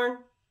 Capricorn.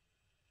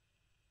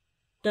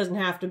 Doesn't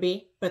have to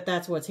be, but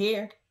that's what's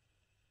here.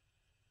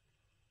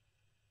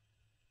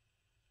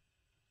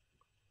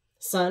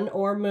 Sun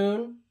or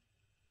moon.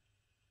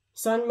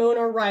 Sun, moon,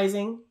 or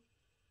rising.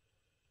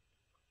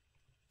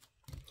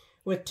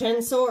 With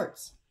 10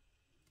 swords.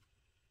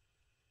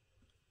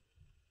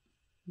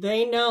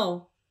 They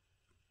know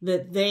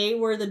that they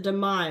were the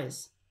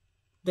demise.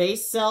 They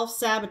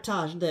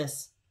self-sabotaged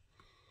this.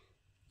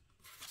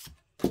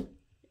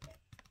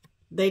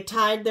 They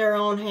tied their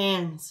own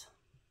hands.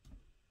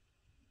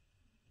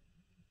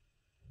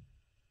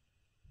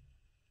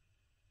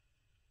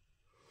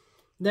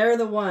 They're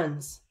the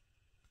ones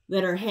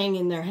that are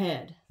hanging their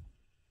head.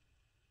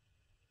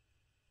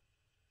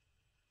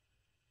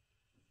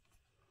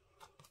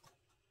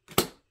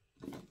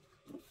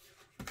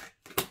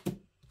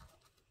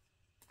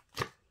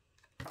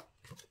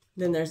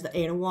 Then there's the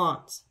 8 of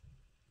Wands.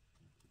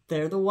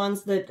 They're the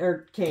ones that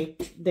are, okay,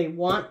 they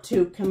want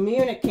to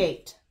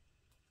communicate.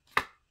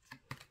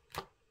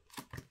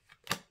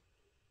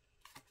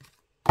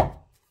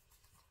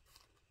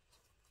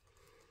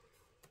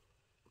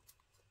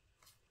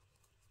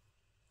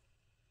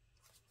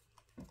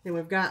 Then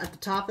we've got at the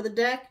top of the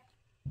deck,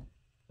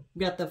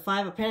 we've got the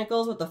 5 of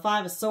Pentacles with the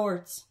 5 of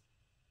Swords.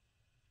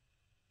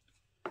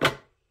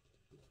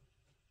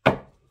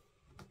 Got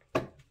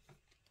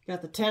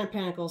the 10 of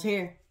Pentacles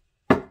here.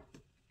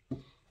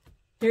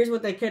 Here's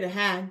what they could have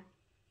had.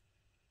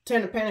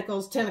 10 of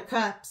Pentacles, 10 of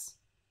Cups.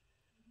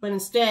 But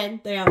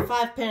instead, they have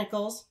 5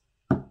 Pentacles,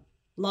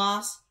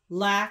 loss,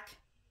 lack,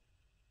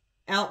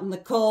 out in the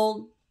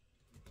cold,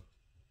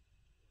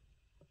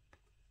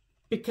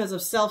 because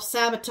of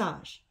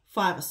self-sabotage.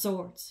 5 of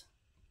Swords.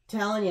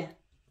 Telling you.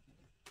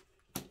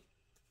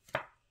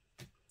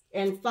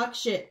 And fuck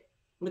shit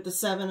with the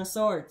 7 of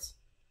Swords.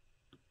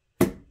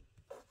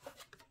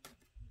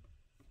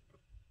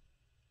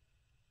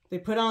 They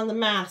put on the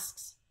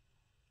masks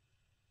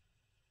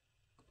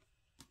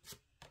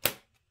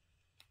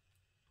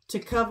to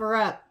cover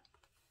up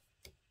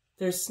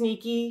their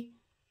sneaky,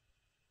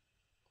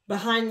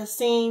 behind the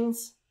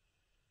scenes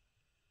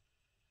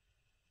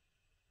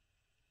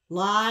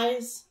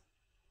lies.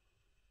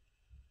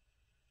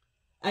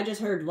 I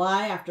just heard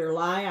lie after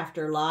lie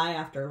after lie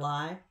after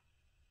lie.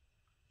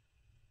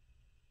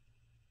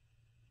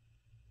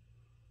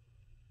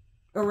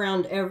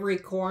 Around every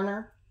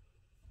corner.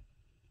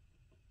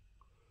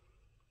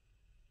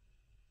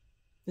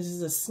 This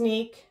is a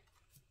sneak.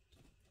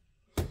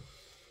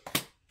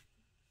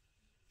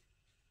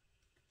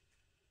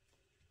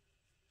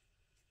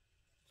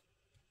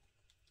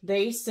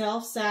 They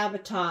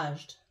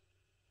self-sabotaged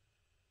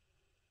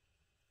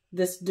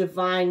this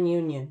divine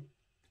union.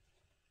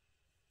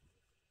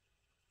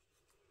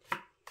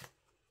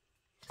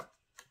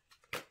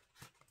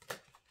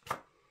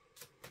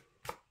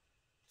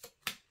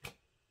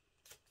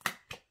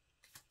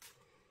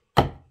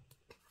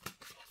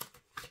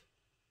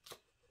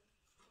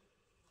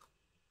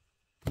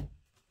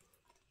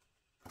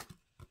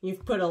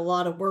 You've put a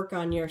lot of work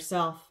on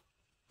yourself.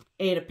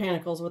 8 of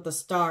Pentacles with a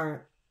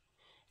star.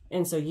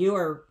 And so you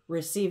are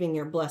receiving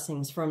your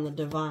blessings from the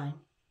divine.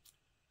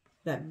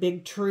 That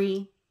big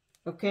tree,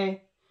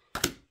 okay?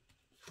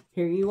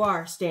 Here you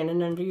are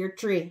standing under your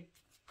tree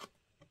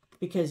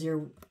because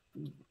you're,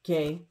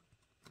 okay,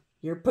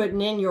 you're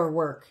putting in your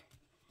work.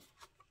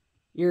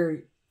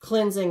 You're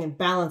cleansing and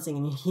balancing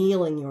and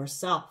healing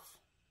yourself.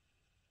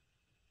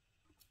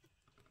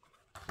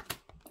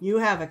 You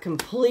have a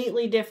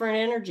completely different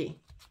energy.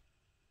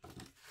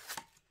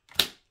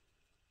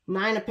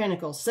 9 of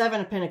Pentacles,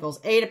 7 of Pentacles,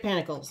 8 of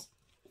Pentacles.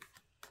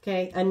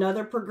 Okay,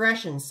 another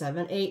progression,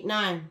 7, 8,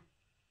 9.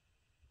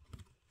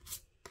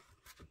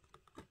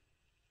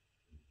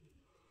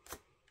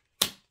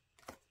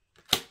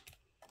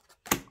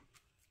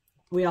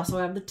 We also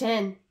have the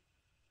 10.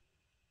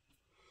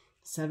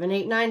 7,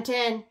 8, 9,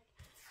 10.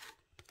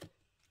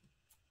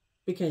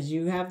 Because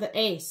you have the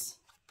ace.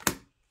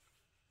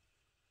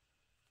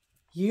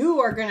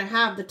 You are going to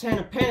have the 10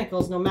 of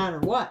Pentacles no matter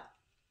what.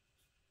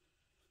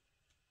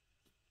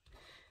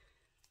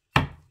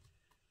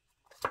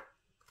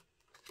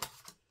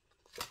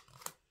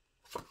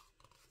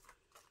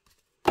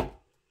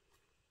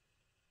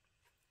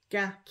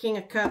 Yeah, King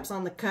of Cups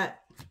on the cut.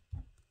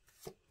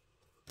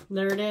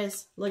 There it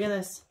is. Look at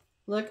this.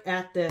 Look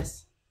at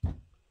this.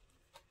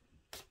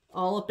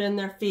 All up in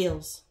their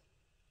feels.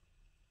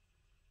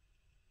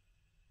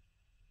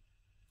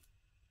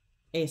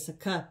 Ace of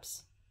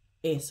Cups.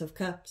 Ace of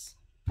Cups.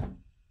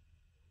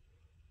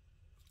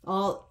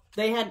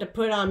 They had to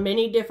put on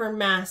many different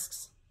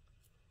masks.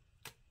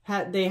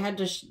 They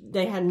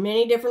had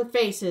many different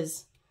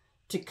faces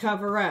to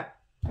cover up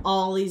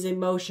all these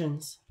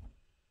emotions.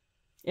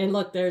 And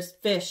look, there's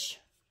fish,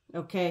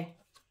 okay?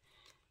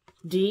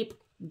 Deep,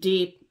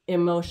 deep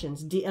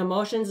emotions.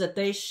 Emotions that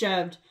they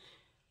shoved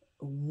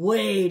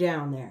way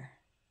down there.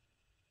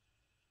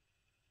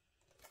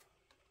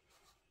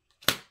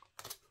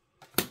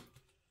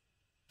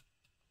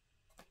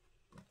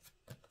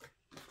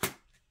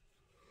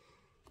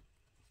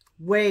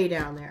 Way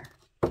down there.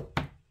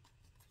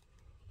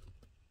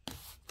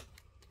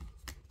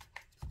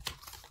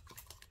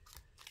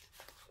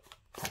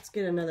 Let's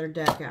get another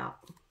deck out.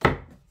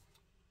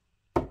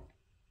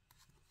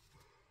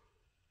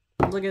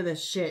 Look at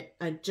this shit.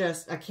 I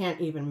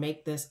can't even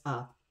make this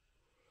up.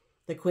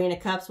 The Queen of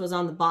Cups was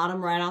on the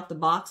bottom right out the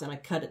box, and I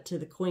cut it to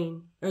the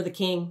Queen, or the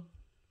King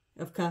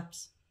of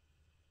Cups.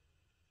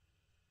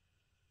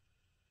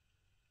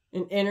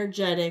 An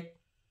energetic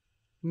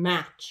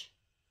match.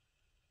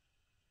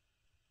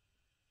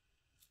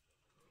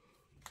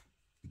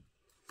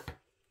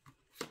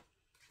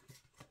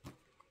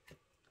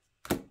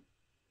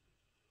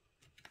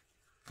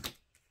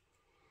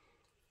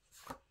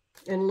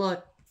 And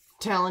look,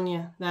 telling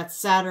you, that's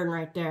Saturn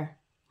right there.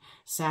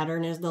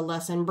 Saturn is the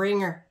lesson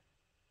bringer.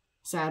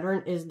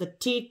 Saturn is the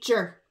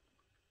teacher.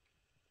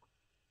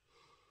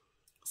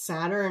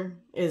 Saturn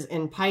is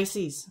in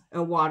Pisces,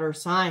 a water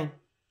sign.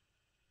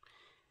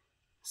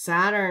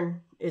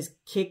 Saturn is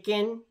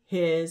kicking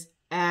his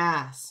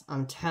ass,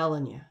 I'm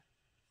telling you.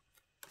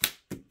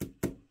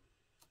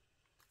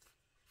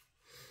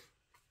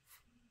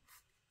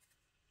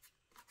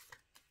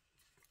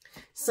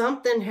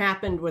 Something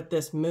happened with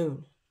this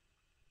moon.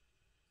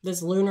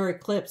 This lunar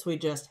eclipse we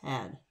just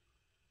had.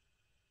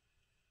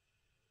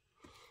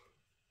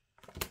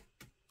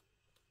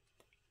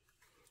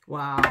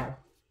 Wow.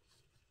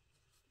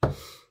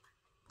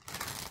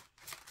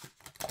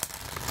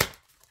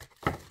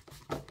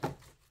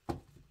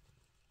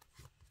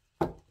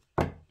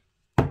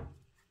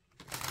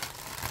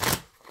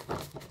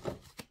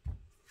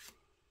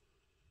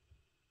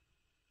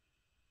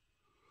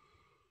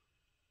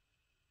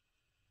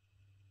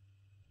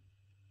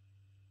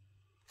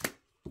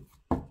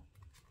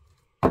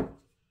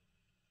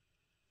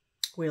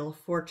 Wheel of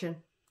Fortune.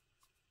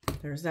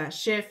 There's that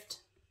shift.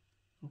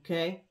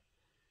 Okay.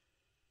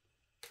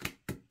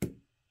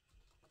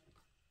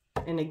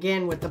 And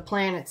again, with the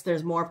planets,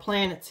 there's more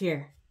planets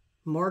here.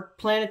 More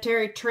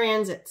planetary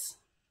transits.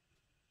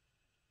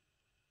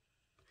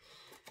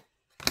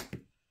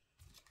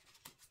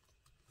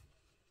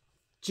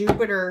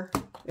 Jupiter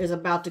is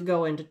about to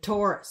go into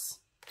Taurus.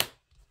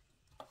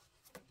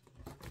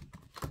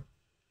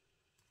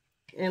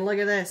 And look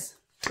at this.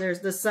 There's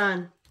the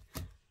sun.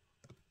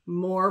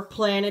 More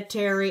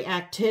planetary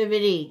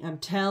activity. I'm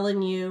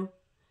telling you.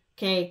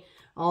 Okay.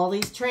 All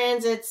these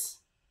transits.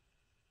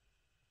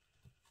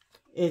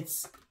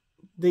 It's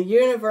the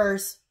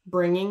universe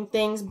bringing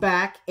things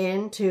back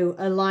into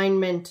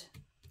alignment.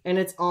 And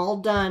it's all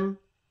done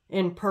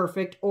in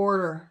perfect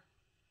order.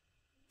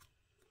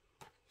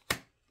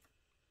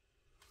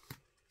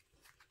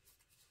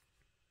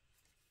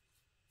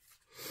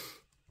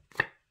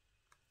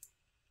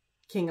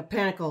 King of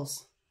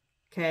Pentacles.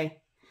 Okay.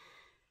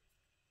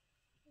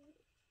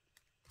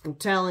 I'm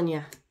telling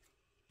you.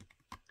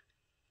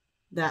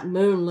 That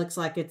moon looks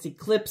like it's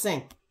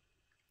eclipsing.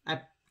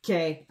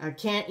 Okay, I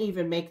can't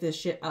even make this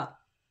shit up.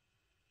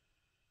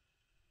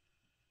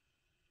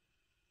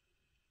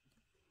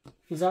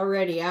 He's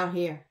already out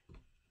here.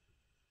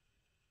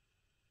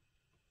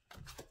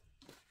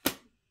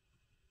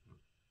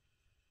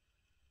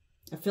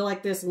 I feel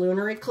like this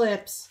lunar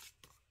eclipse,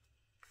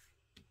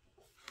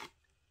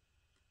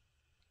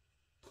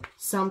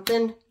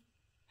 something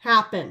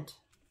happened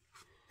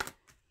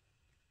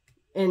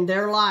in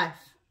their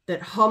life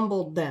that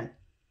humbled them.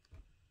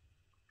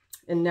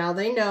 And now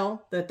they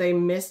know that they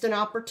missed an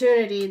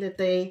opportunity, that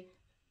they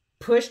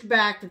pushed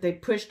back, that they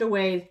pushed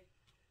away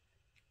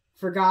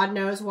for God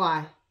knows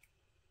why.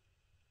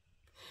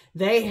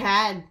 They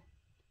had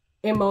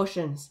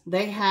emotions.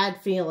 They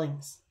had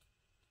feelings.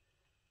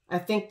 I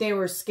think they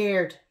were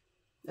scared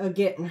of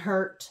getting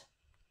hurt.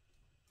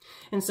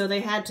 And so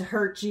they had to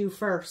hurt you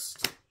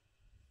first.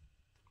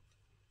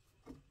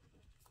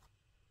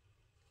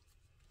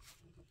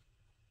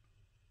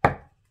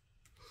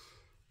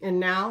 And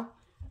now,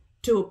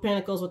 Two of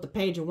Pentacles with the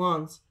Page of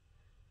Wands.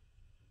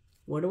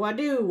 What do I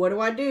do? What do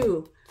I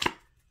do?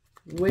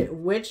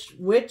 Which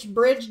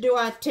bridge do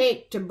I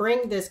take to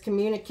bring this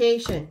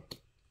communication?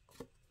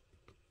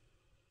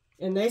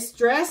 And they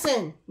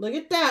stressing. Look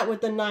at that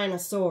with the Nine of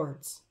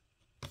Swords.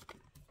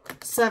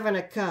 Seven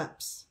of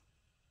Cups.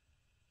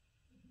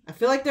 I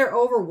feel like they're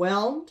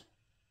overwhelmed.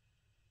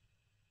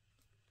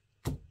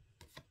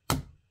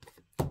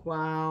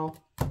 Wow.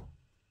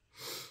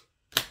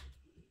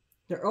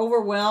 They're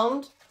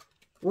overwhelmed,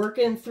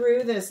 working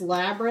through this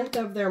labyrinth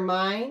of their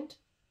mind.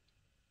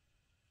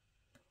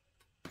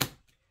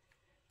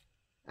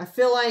 I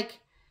feel like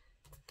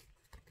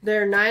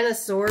they're Nine of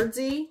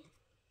Swords-y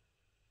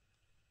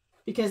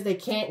because they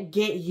can't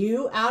get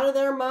you out of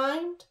their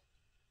mind.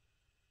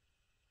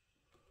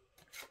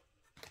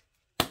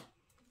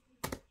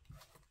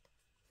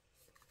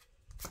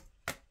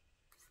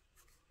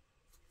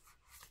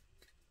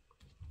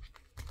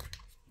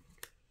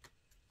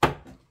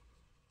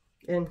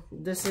 And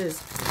this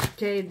is,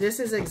 okay, this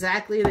is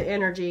exactly the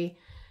energy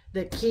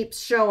that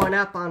keeps showing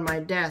up on my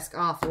desk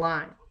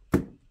offline.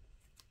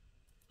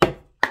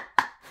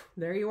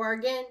 There you are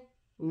again.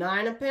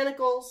 Nine of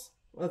Pentacles,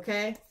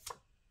 okay?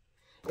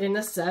 In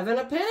the Seven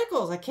of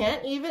Pentacles. I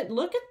can't even,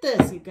 look at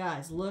this, you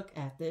guys. Look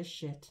at this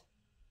shit.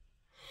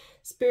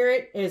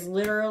 Spirit is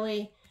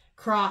literally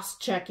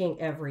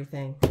cross-checking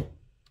everything.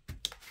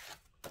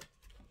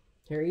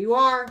 Here you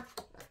are,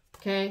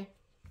 okay?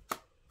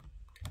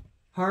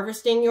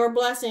 Harvesting your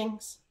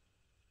blessings.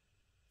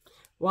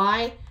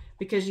 Why?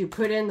 Because you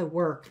put in the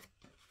work.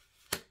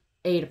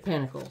 Eight of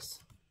Pentacles.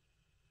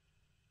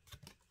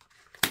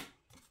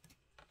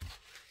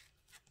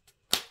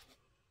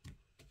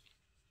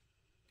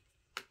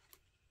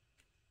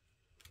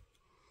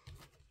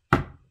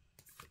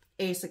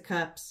 Ace of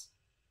Cups.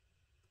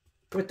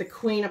 With the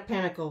Queen of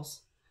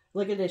Pentacles.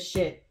 Look at this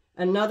shit.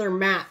 Another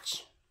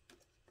match.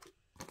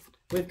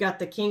 We've got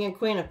the King and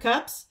Queen of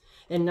Cups.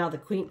 And now the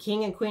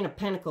King and Queen of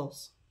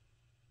Pentacles.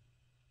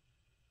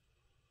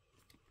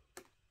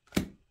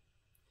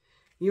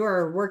 You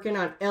are working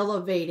on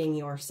elevating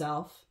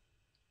yourself.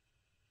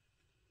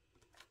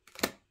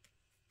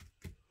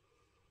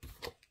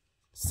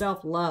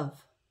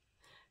 Self-love.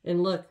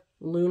 And look,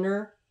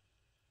 lunar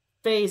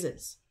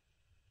phases.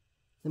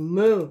 The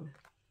moon.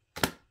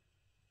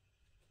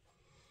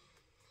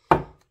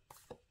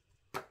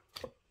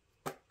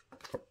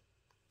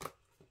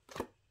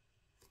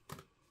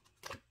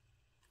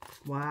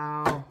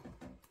 Wow.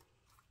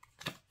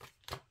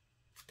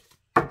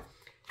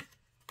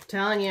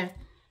 Telling you,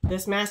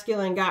 this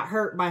masculine got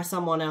hurt by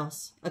someone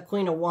else. A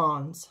Queen of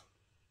Wands.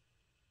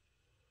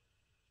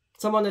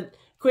 Someone that,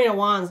 Queen of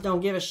Wands don't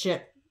give a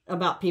shit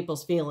about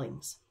people's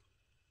feelings.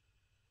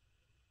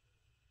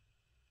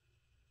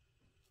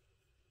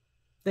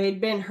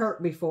 They'd been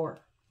hurt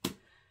before.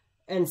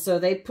 And so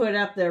they put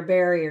up their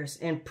barriers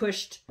and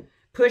pushed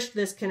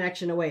this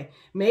connection away.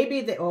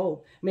 Maybe they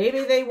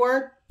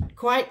weren't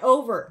quite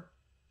over.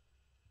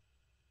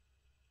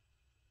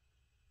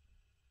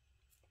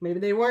 Maybe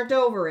they weren't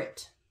over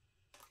it.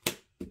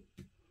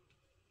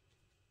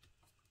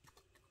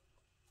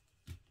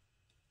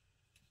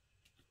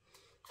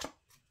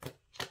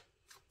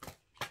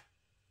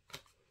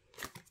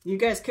 You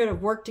guys could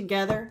have worked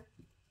together.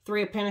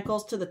 Three of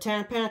Pentacles to the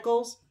Ten of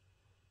Pentacles.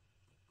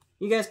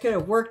 You guys could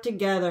have worked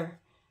together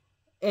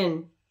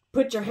and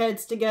put your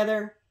heads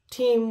together.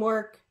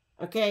 Teamwork,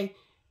 okay?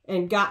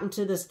 And gotten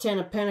to this Ten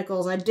of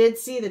Pentacles. I did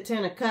see the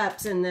Ten of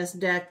Cups in this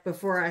deck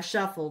before I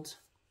shuffled.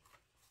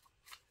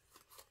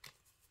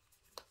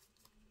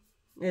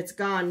 It's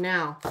gone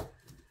now.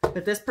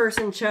 But this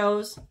person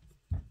chose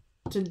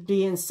to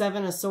be in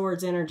Seven of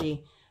Swords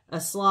energy.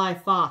 A sly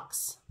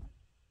fox.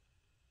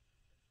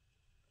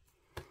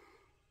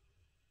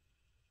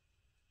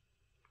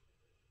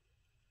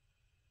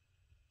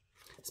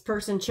 This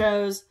person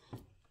chose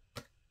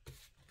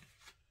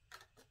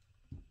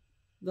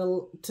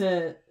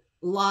to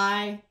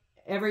lie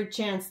every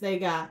chance they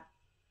got.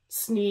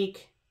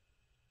 Sneak.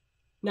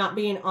 Not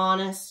being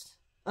honest.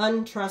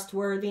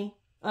 Untrustworthy.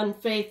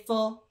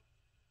 Unfaithful.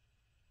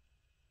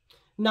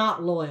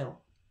 Not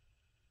loyal.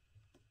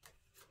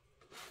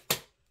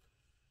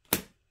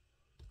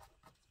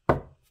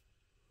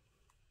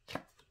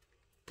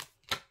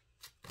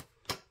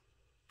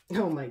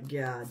 Oh my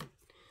God.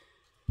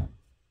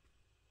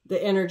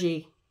 The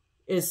energy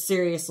is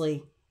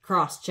seriously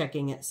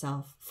cross-checking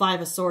itself.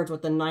 5 of Swords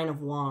with the 9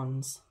 of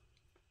Wands.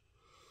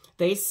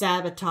 They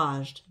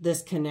sabotaged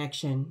this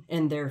connection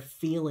and they're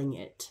feeling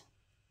it.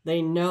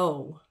 They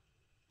know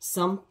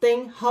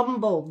something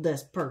humbled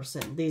this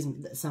person.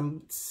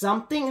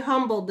 Something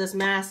humbled this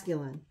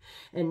masculine.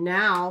 And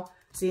now,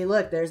 see,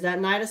 look, there's that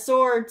Knight of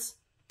Swords.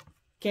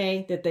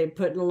 Okay, that they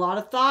put a lot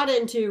of thought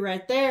into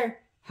right there.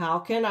 How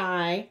can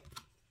I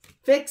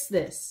fix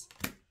this?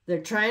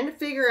 They're trying to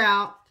figure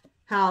out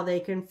how they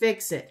can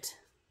fix it.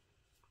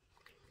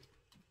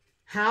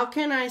 How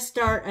can I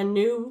start a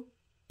new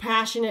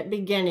passionate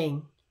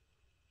beginning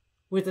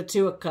with the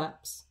 2 of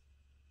Cups?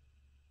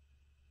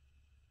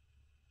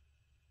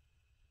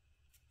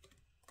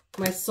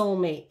 My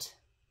soulmate.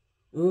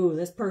 Ooh,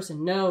 this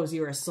person knows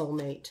you're a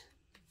soulmate.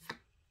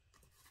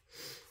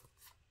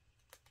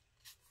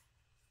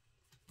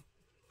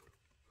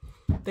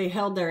 They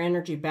held their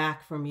energy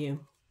back from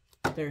you.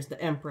 There's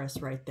the Empress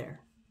right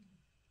there.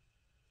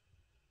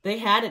 They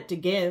had it to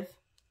give.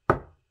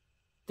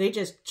 They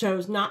just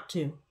chose not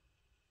to.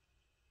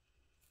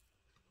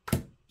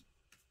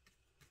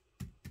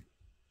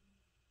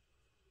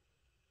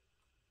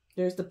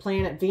 There's the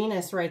planet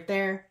Venus right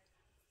there.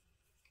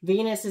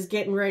 Venus is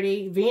getting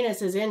ready.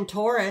 Venus is in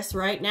Taurus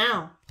right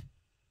now.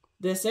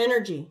 This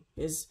energy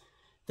is,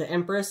 the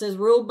Empress is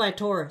ruled by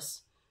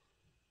Taurus.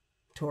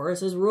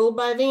 Taurus is ruled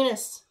by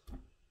Venus.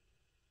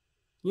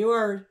 You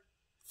are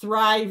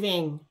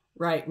thriving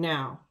right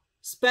now,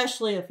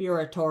 especially if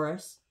you're a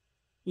Taurus.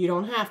 You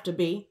don't have to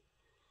be.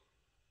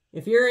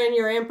 If you're in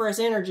your Empress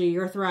energy,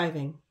 you're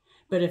thriving.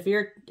 But if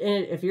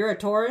you're a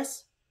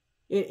Taurus,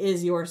 it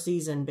is your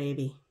season,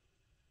 baby.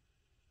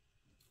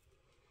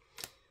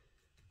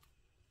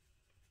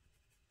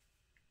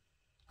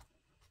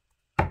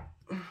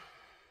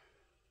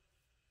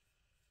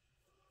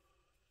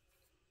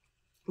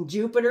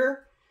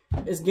 Jupiter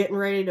is getting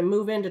ready to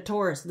move into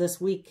Taurus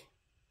this week,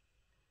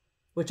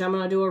 which I'm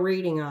going to do a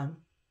reading on.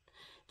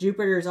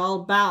 Jupiter is all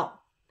about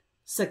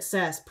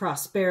success,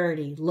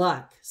 prosperity,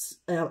 luck,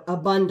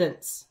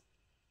 abundance,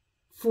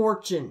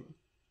 fortune.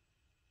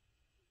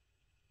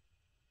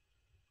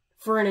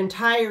 For an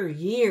entire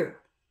year.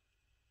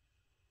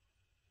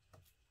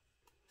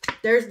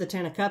 There's the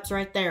 10 of Cups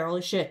right there.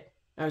 Holy shit.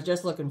 I was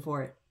just looking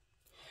for it.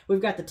 We've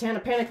got the 10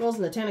 of Pentacles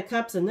and the 10 of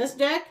Cups in this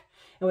deck.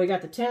 And we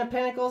got the 10 of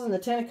Pentacles and the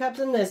 10 of Cups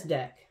in this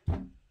deck.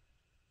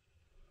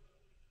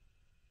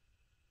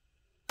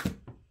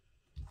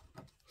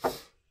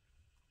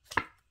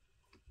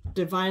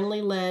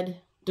 Divinely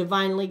led,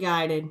 divinely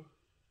guided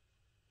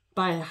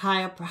by a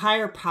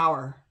higher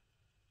power.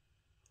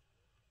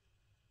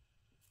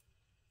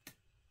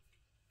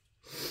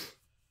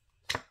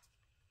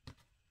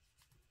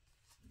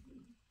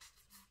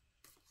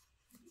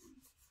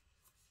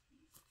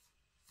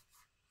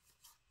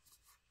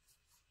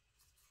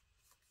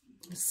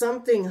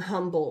 Something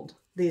humbled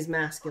these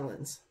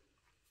masculines.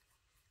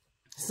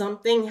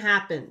 Something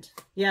happened.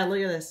 Yeah,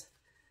 look at this.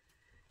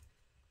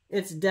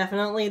 It's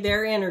definitely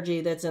their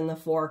energy that's in the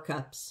 4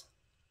 Cups.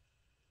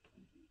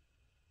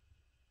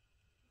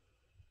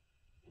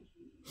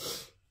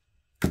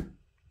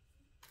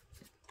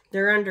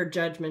 They're under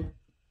judgment.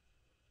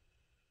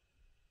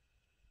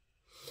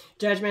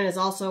 Judgment is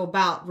also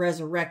about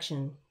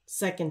resurrection,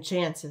 second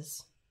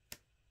chances.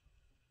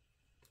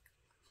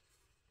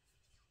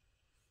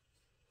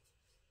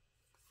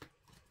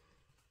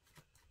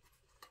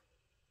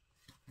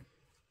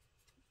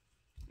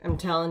 I'm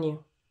telling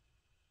you,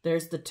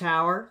 there's the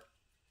Tower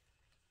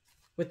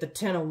with the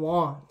 10 of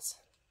Wands.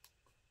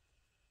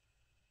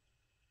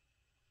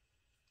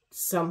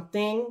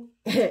 Something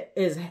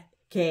is,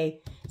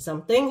 okay,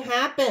 something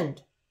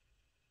happened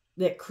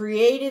that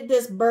created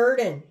this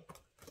burden,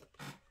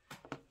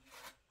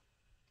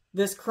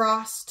 this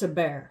cross to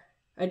bear.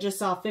 I just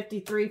saw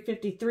 53,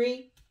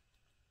 53.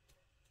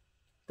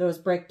 Those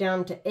break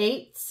down to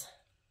 8s.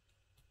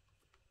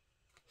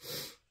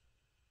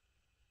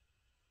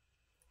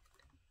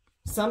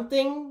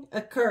 Something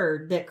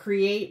occurred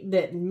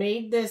that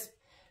made this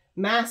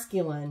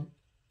masculine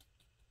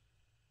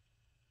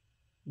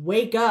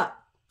wake up.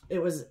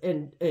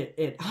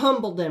 It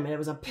humbled him. It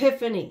was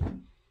epiphany.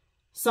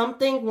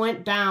 Something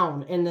went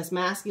down in this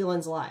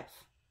masculine's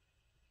life,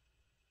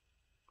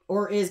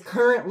 or is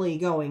currently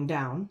going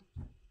down.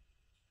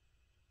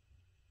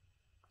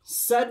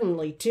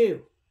 Suddenly,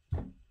 too.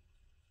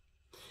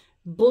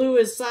 Blew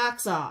his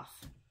socks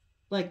off.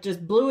 Like,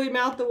 just blew him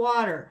out the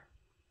water.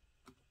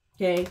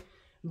 Okay?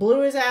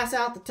 Blew his ass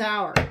out the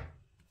tower.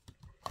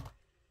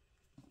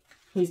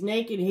 He's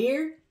naked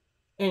here,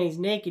 and he's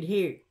naked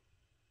here.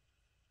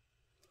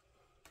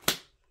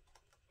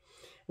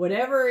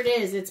 Whatever it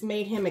is, it's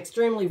made him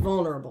extremely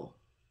vulnerable.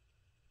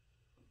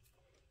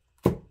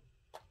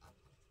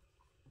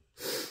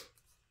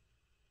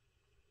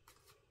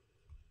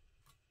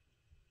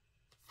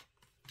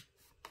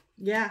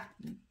 Yeah.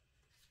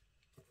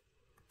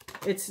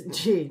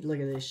 Gee, look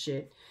at this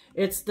shit.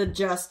 It's the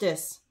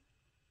justice.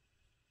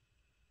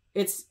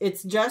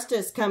 It's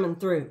justice coming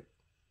through.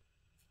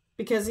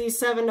 Because these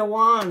 7 of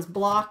Wands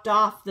blocked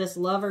off this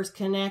lover's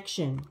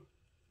connection.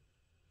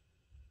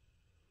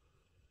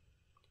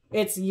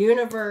 It's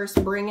universe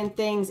bringing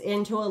things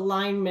into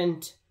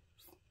alignment,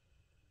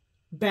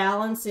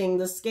 balancing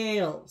the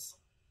scales.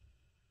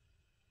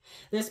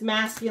 This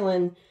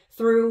masculine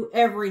threw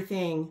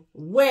everything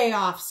way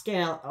off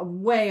scale,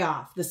 way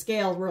off. The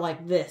scales were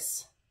like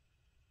this.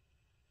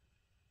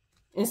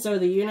 And so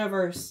the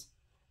universe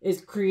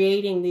is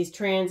creating these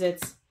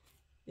transits,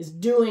 is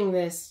doing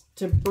this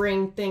to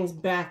bring things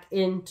back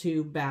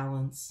into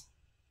balance.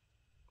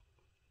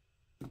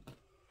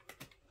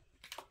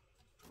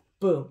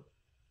 Boom.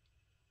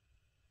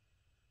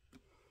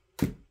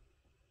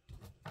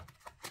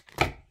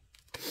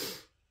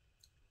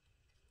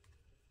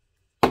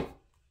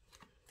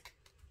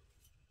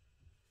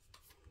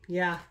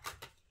 Yeah,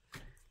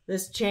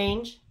 this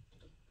change,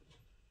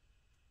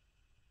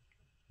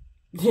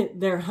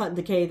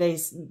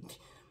 this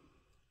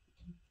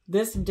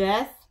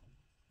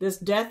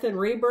death and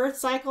rebirth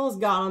cycle's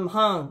got them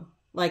hung.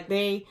 Like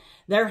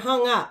they're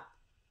hung up.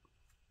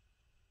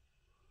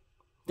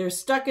 They're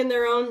stuck in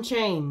their own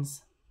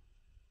chains.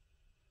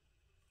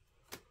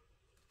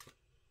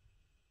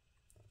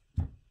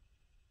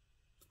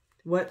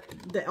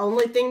 The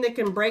only thing that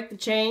can break the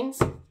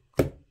chains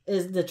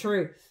is the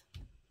truth.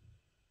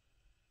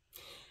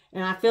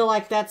 And I feel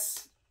like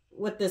that's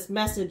what this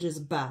message is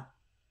about.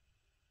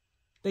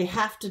 They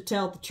have to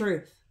tell the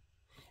truth.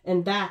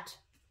 And that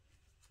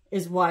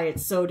is why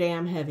it's so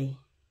damn heavy.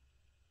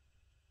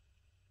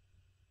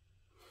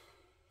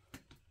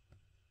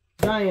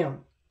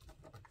 Damn.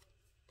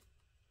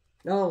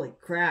 Holy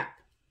crap.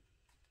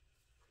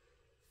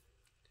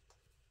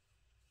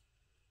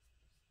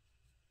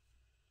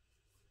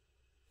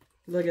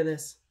 Look at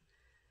this.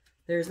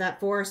 There's that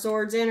Four of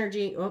Swords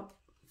energy. Oh.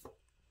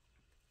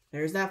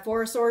 There's that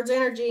Four of Swords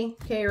energy.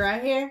 Okay,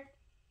 right here.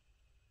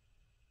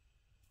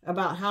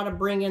 About how to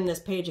bring in this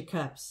Page of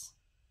Cups.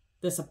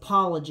 This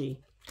apology.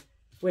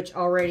 Which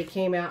already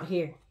came out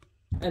here.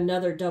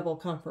 Another double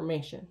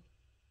confirmation.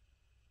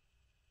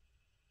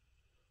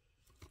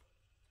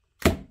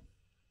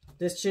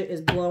 This shit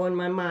is blowing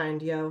my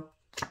mind, yo.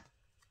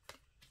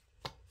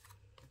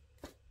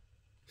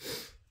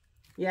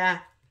 Yeah.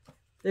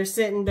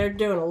 They're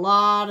doing a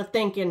lot of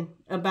thinking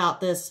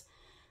about this.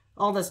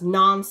 All this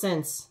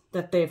nonsense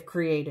that they've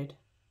created.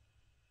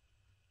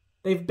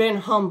 They've been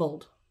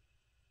humbled.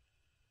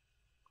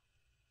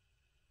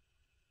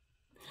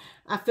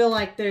 I feel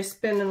like they're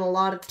spending a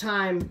lot of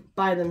time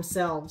by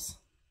themselves.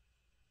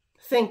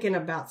 Thinking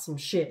about some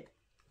shit.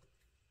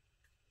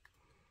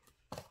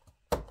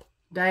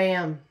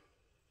 Damn.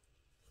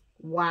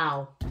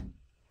 Wow.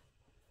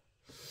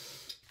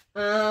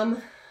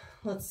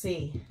 Let's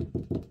see.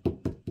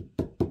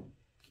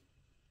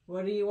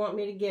 What do you want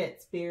me to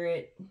get,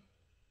 Spirit?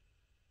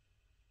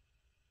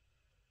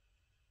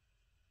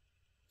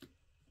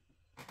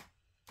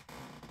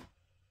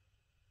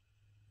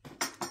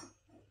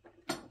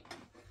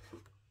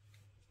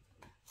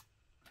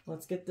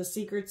 Let's get the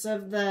secrets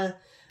of the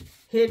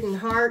hidden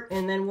heart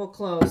and then we'll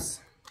close.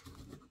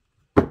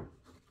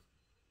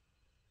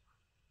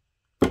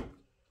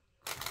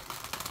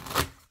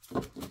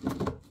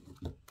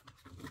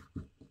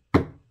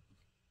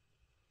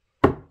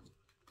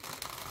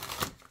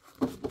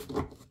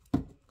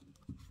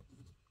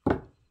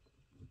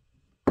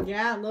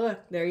 Yeah,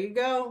 look, there you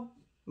go.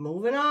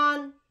 Moving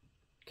on.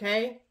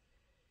 Okay.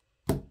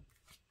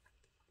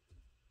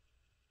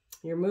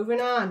 You're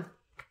moving on.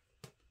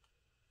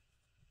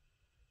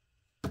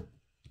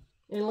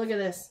 And look at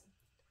this.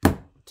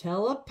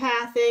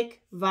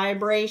 Telepathic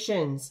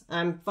vibrations.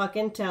 I'm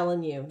fucking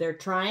telling you. They're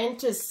trying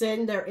to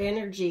send their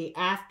energy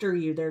after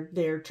you.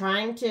 They're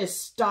trying to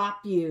stop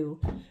you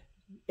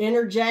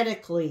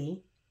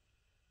energetically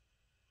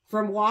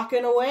from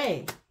walking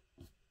away.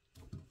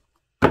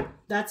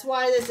 That's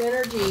why this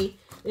energy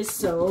is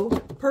so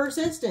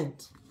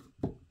persistent.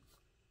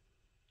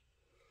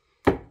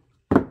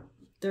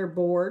 They're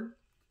bored.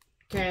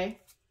 Okay.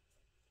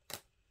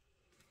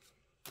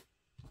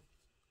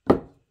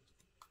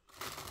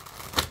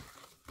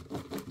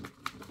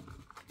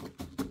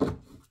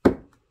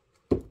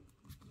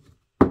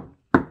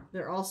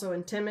 They're also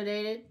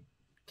intimidated.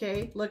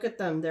 Okay, look at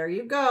them. There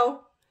you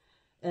go.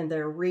 And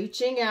they're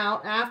reaching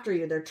out after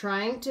you.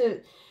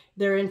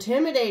 They're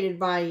intimidated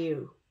by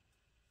you.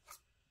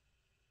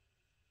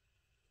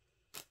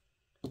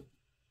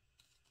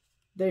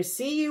 They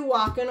see you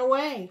walking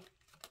away.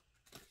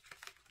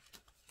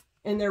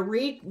 And I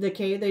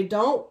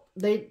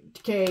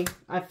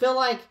feel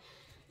like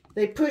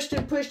they pushed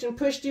and pushed and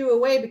pushed you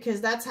away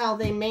because that's how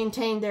they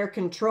maintain their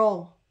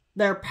control,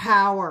 their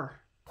power.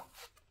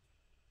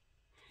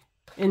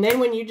 And then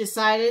when you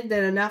decided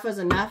that enough is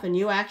enough and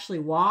you actually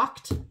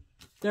walked,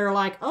 they're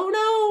like, oh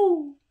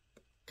no.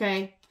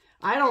 Okay.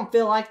 I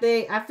feel like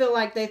they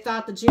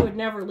thought that you would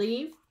never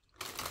leave.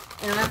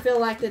 And I feel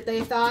like that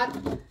they thought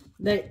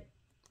that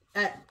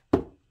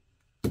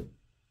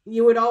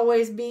you would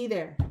always be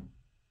there.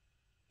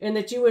 And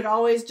that you would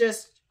always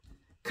just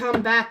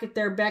come back at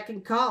their beck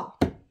and call.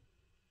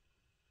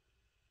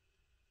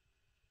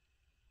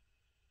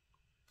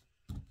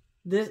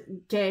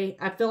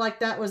 I feel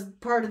like that was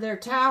part of their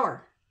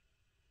tower.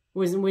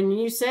 was when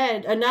you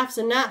said, enough's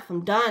enough,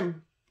 I'm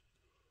done.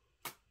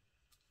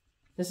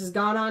 This has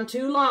gone on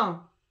too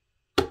long.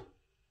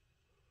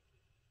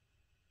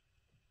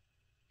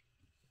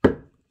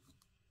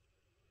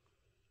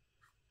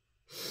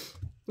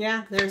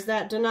 Yeah, there's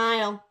that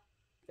denial.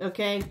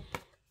 Okay,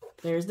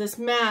 there's this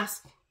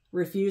mask,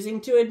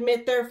 refusing to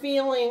admit their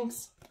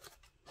feelings.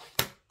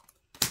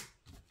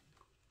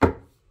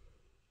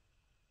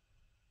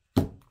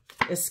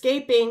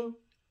 Escaping,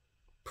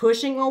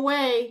 pushing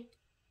away,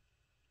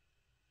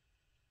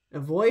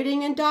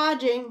 avoiding and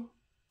dodging.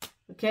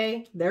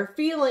 Okay, their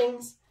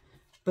feelings,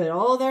 but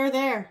oh, they're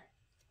there.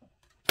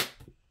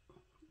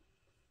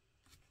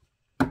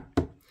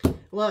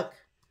 Look,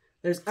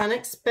 there's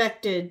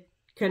unexpected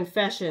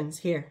confessions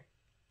here.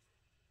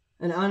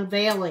 An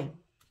unveiling.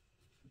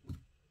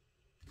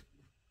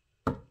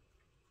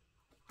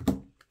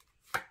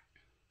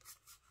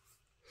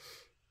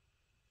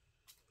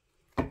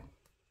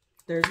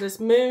 There's this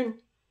moon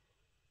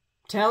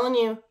telling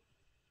you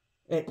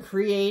it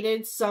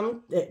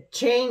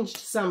changed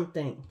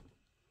something.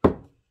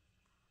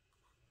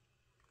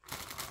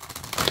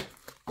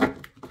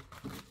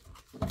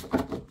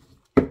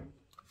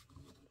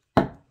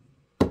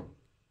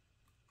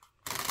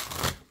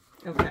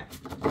 Okay.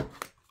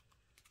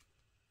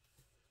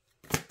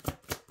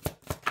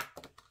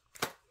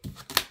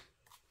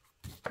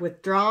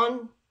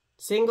 Withdrawn,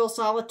 single,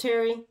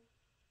 solitary.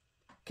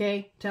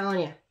 Okay,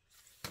 telling you.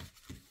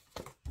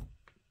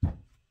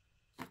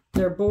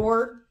 They're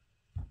bored.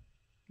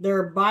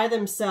 They're by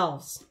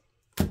themselves.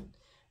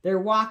 They're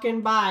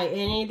walking by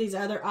any of these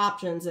other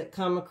options that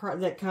come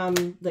across, that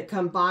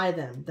come by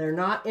them. They're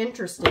not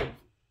interested.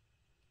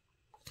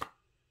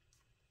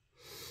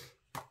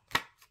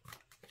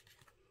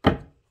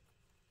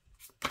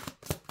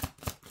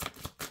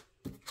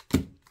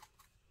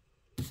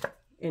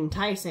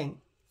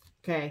 Enticing.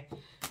 Okay.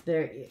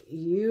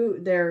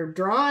 They're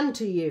drawn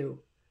to you.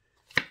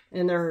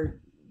 And they're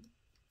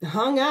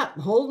hung up,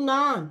 holding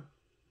on.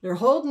 They're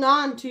holding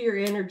on to your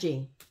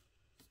energy.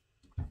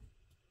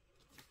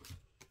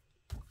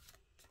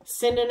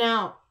 Sending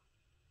out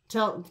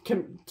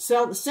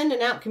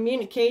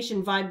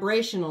communication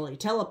vibrationally,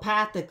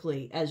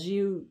 telepathically as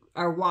you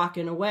are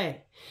walking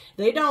away.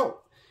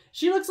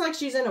 She looks like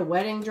she's in a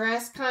wedding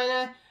dress, kind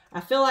of. I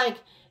feel like,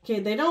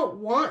 okay, they don't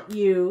want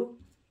you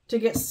to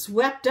get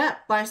swept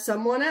up by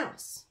someone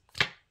else.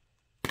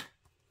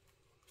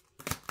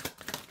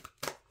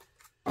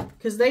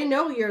 Because they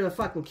know you're the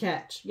fucking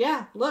catch.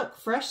 Yeah, look,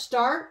 fresh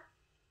start.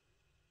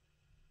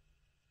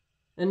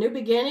 A new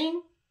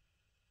beginning.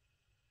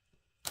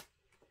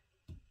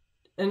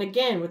 And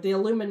again, with the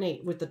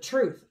illuminate, with the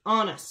truth,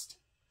 honest,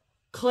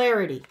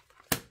 clarity.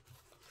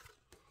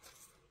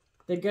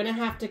 They're going to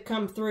have to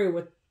come through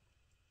with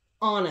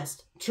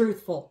honest,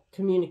 truthful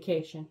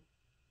communication.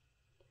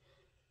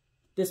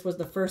 This was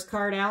the first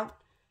card out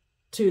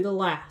to the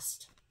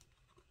last.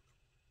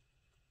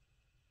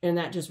 And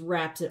that just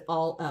wraps it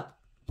all up.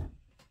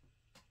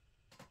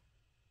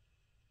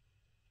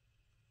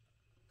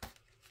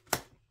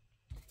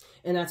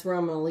 And that's where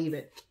I'm going to leave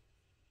it.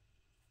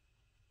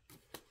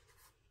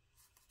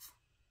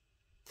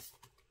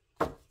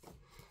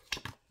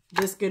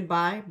 This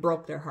goodbye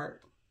broke their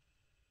heart.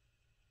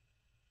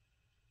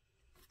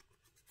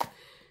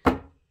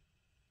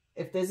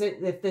 If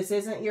this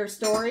isn't your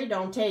story,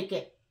 don't take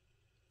it.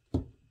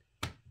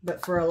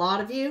 But for a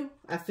lot of you,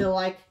 I feel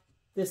like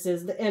this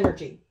is the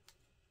energy.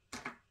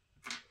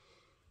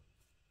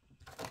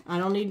 I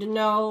don't need to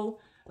know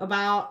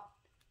about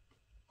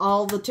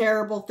all the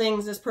terrible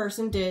things this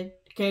person did.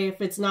 Okay,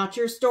 if it's not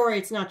your story,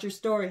 it's not your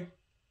story.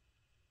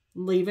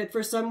 Leave it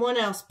for someone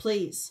else,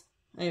 please.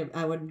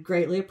 I would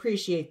greatly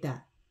appreciate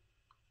that.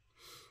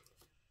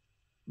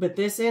 But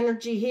this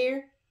energy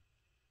here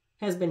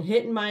has been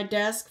hitting my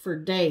desk for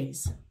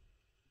days.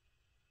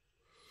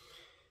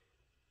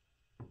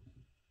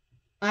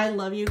 I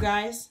love you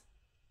guys.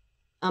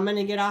 I'm going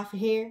to get off of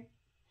here.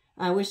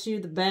 I wish you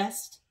the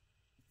best.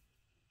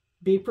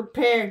 Be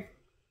prepared.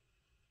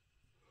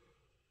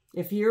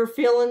 If you're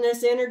feeling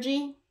this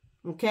energy,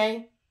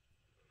 okay,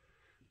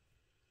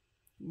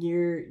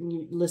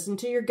 you listen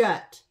to your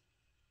gut.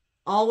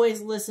 Always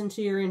listen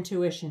to your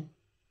intuition.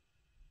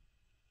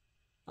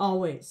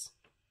 Always.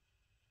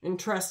 And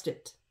trust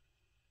it.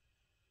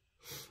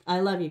 I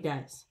love you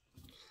guys.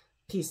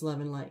 Peace, love,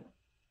 and light.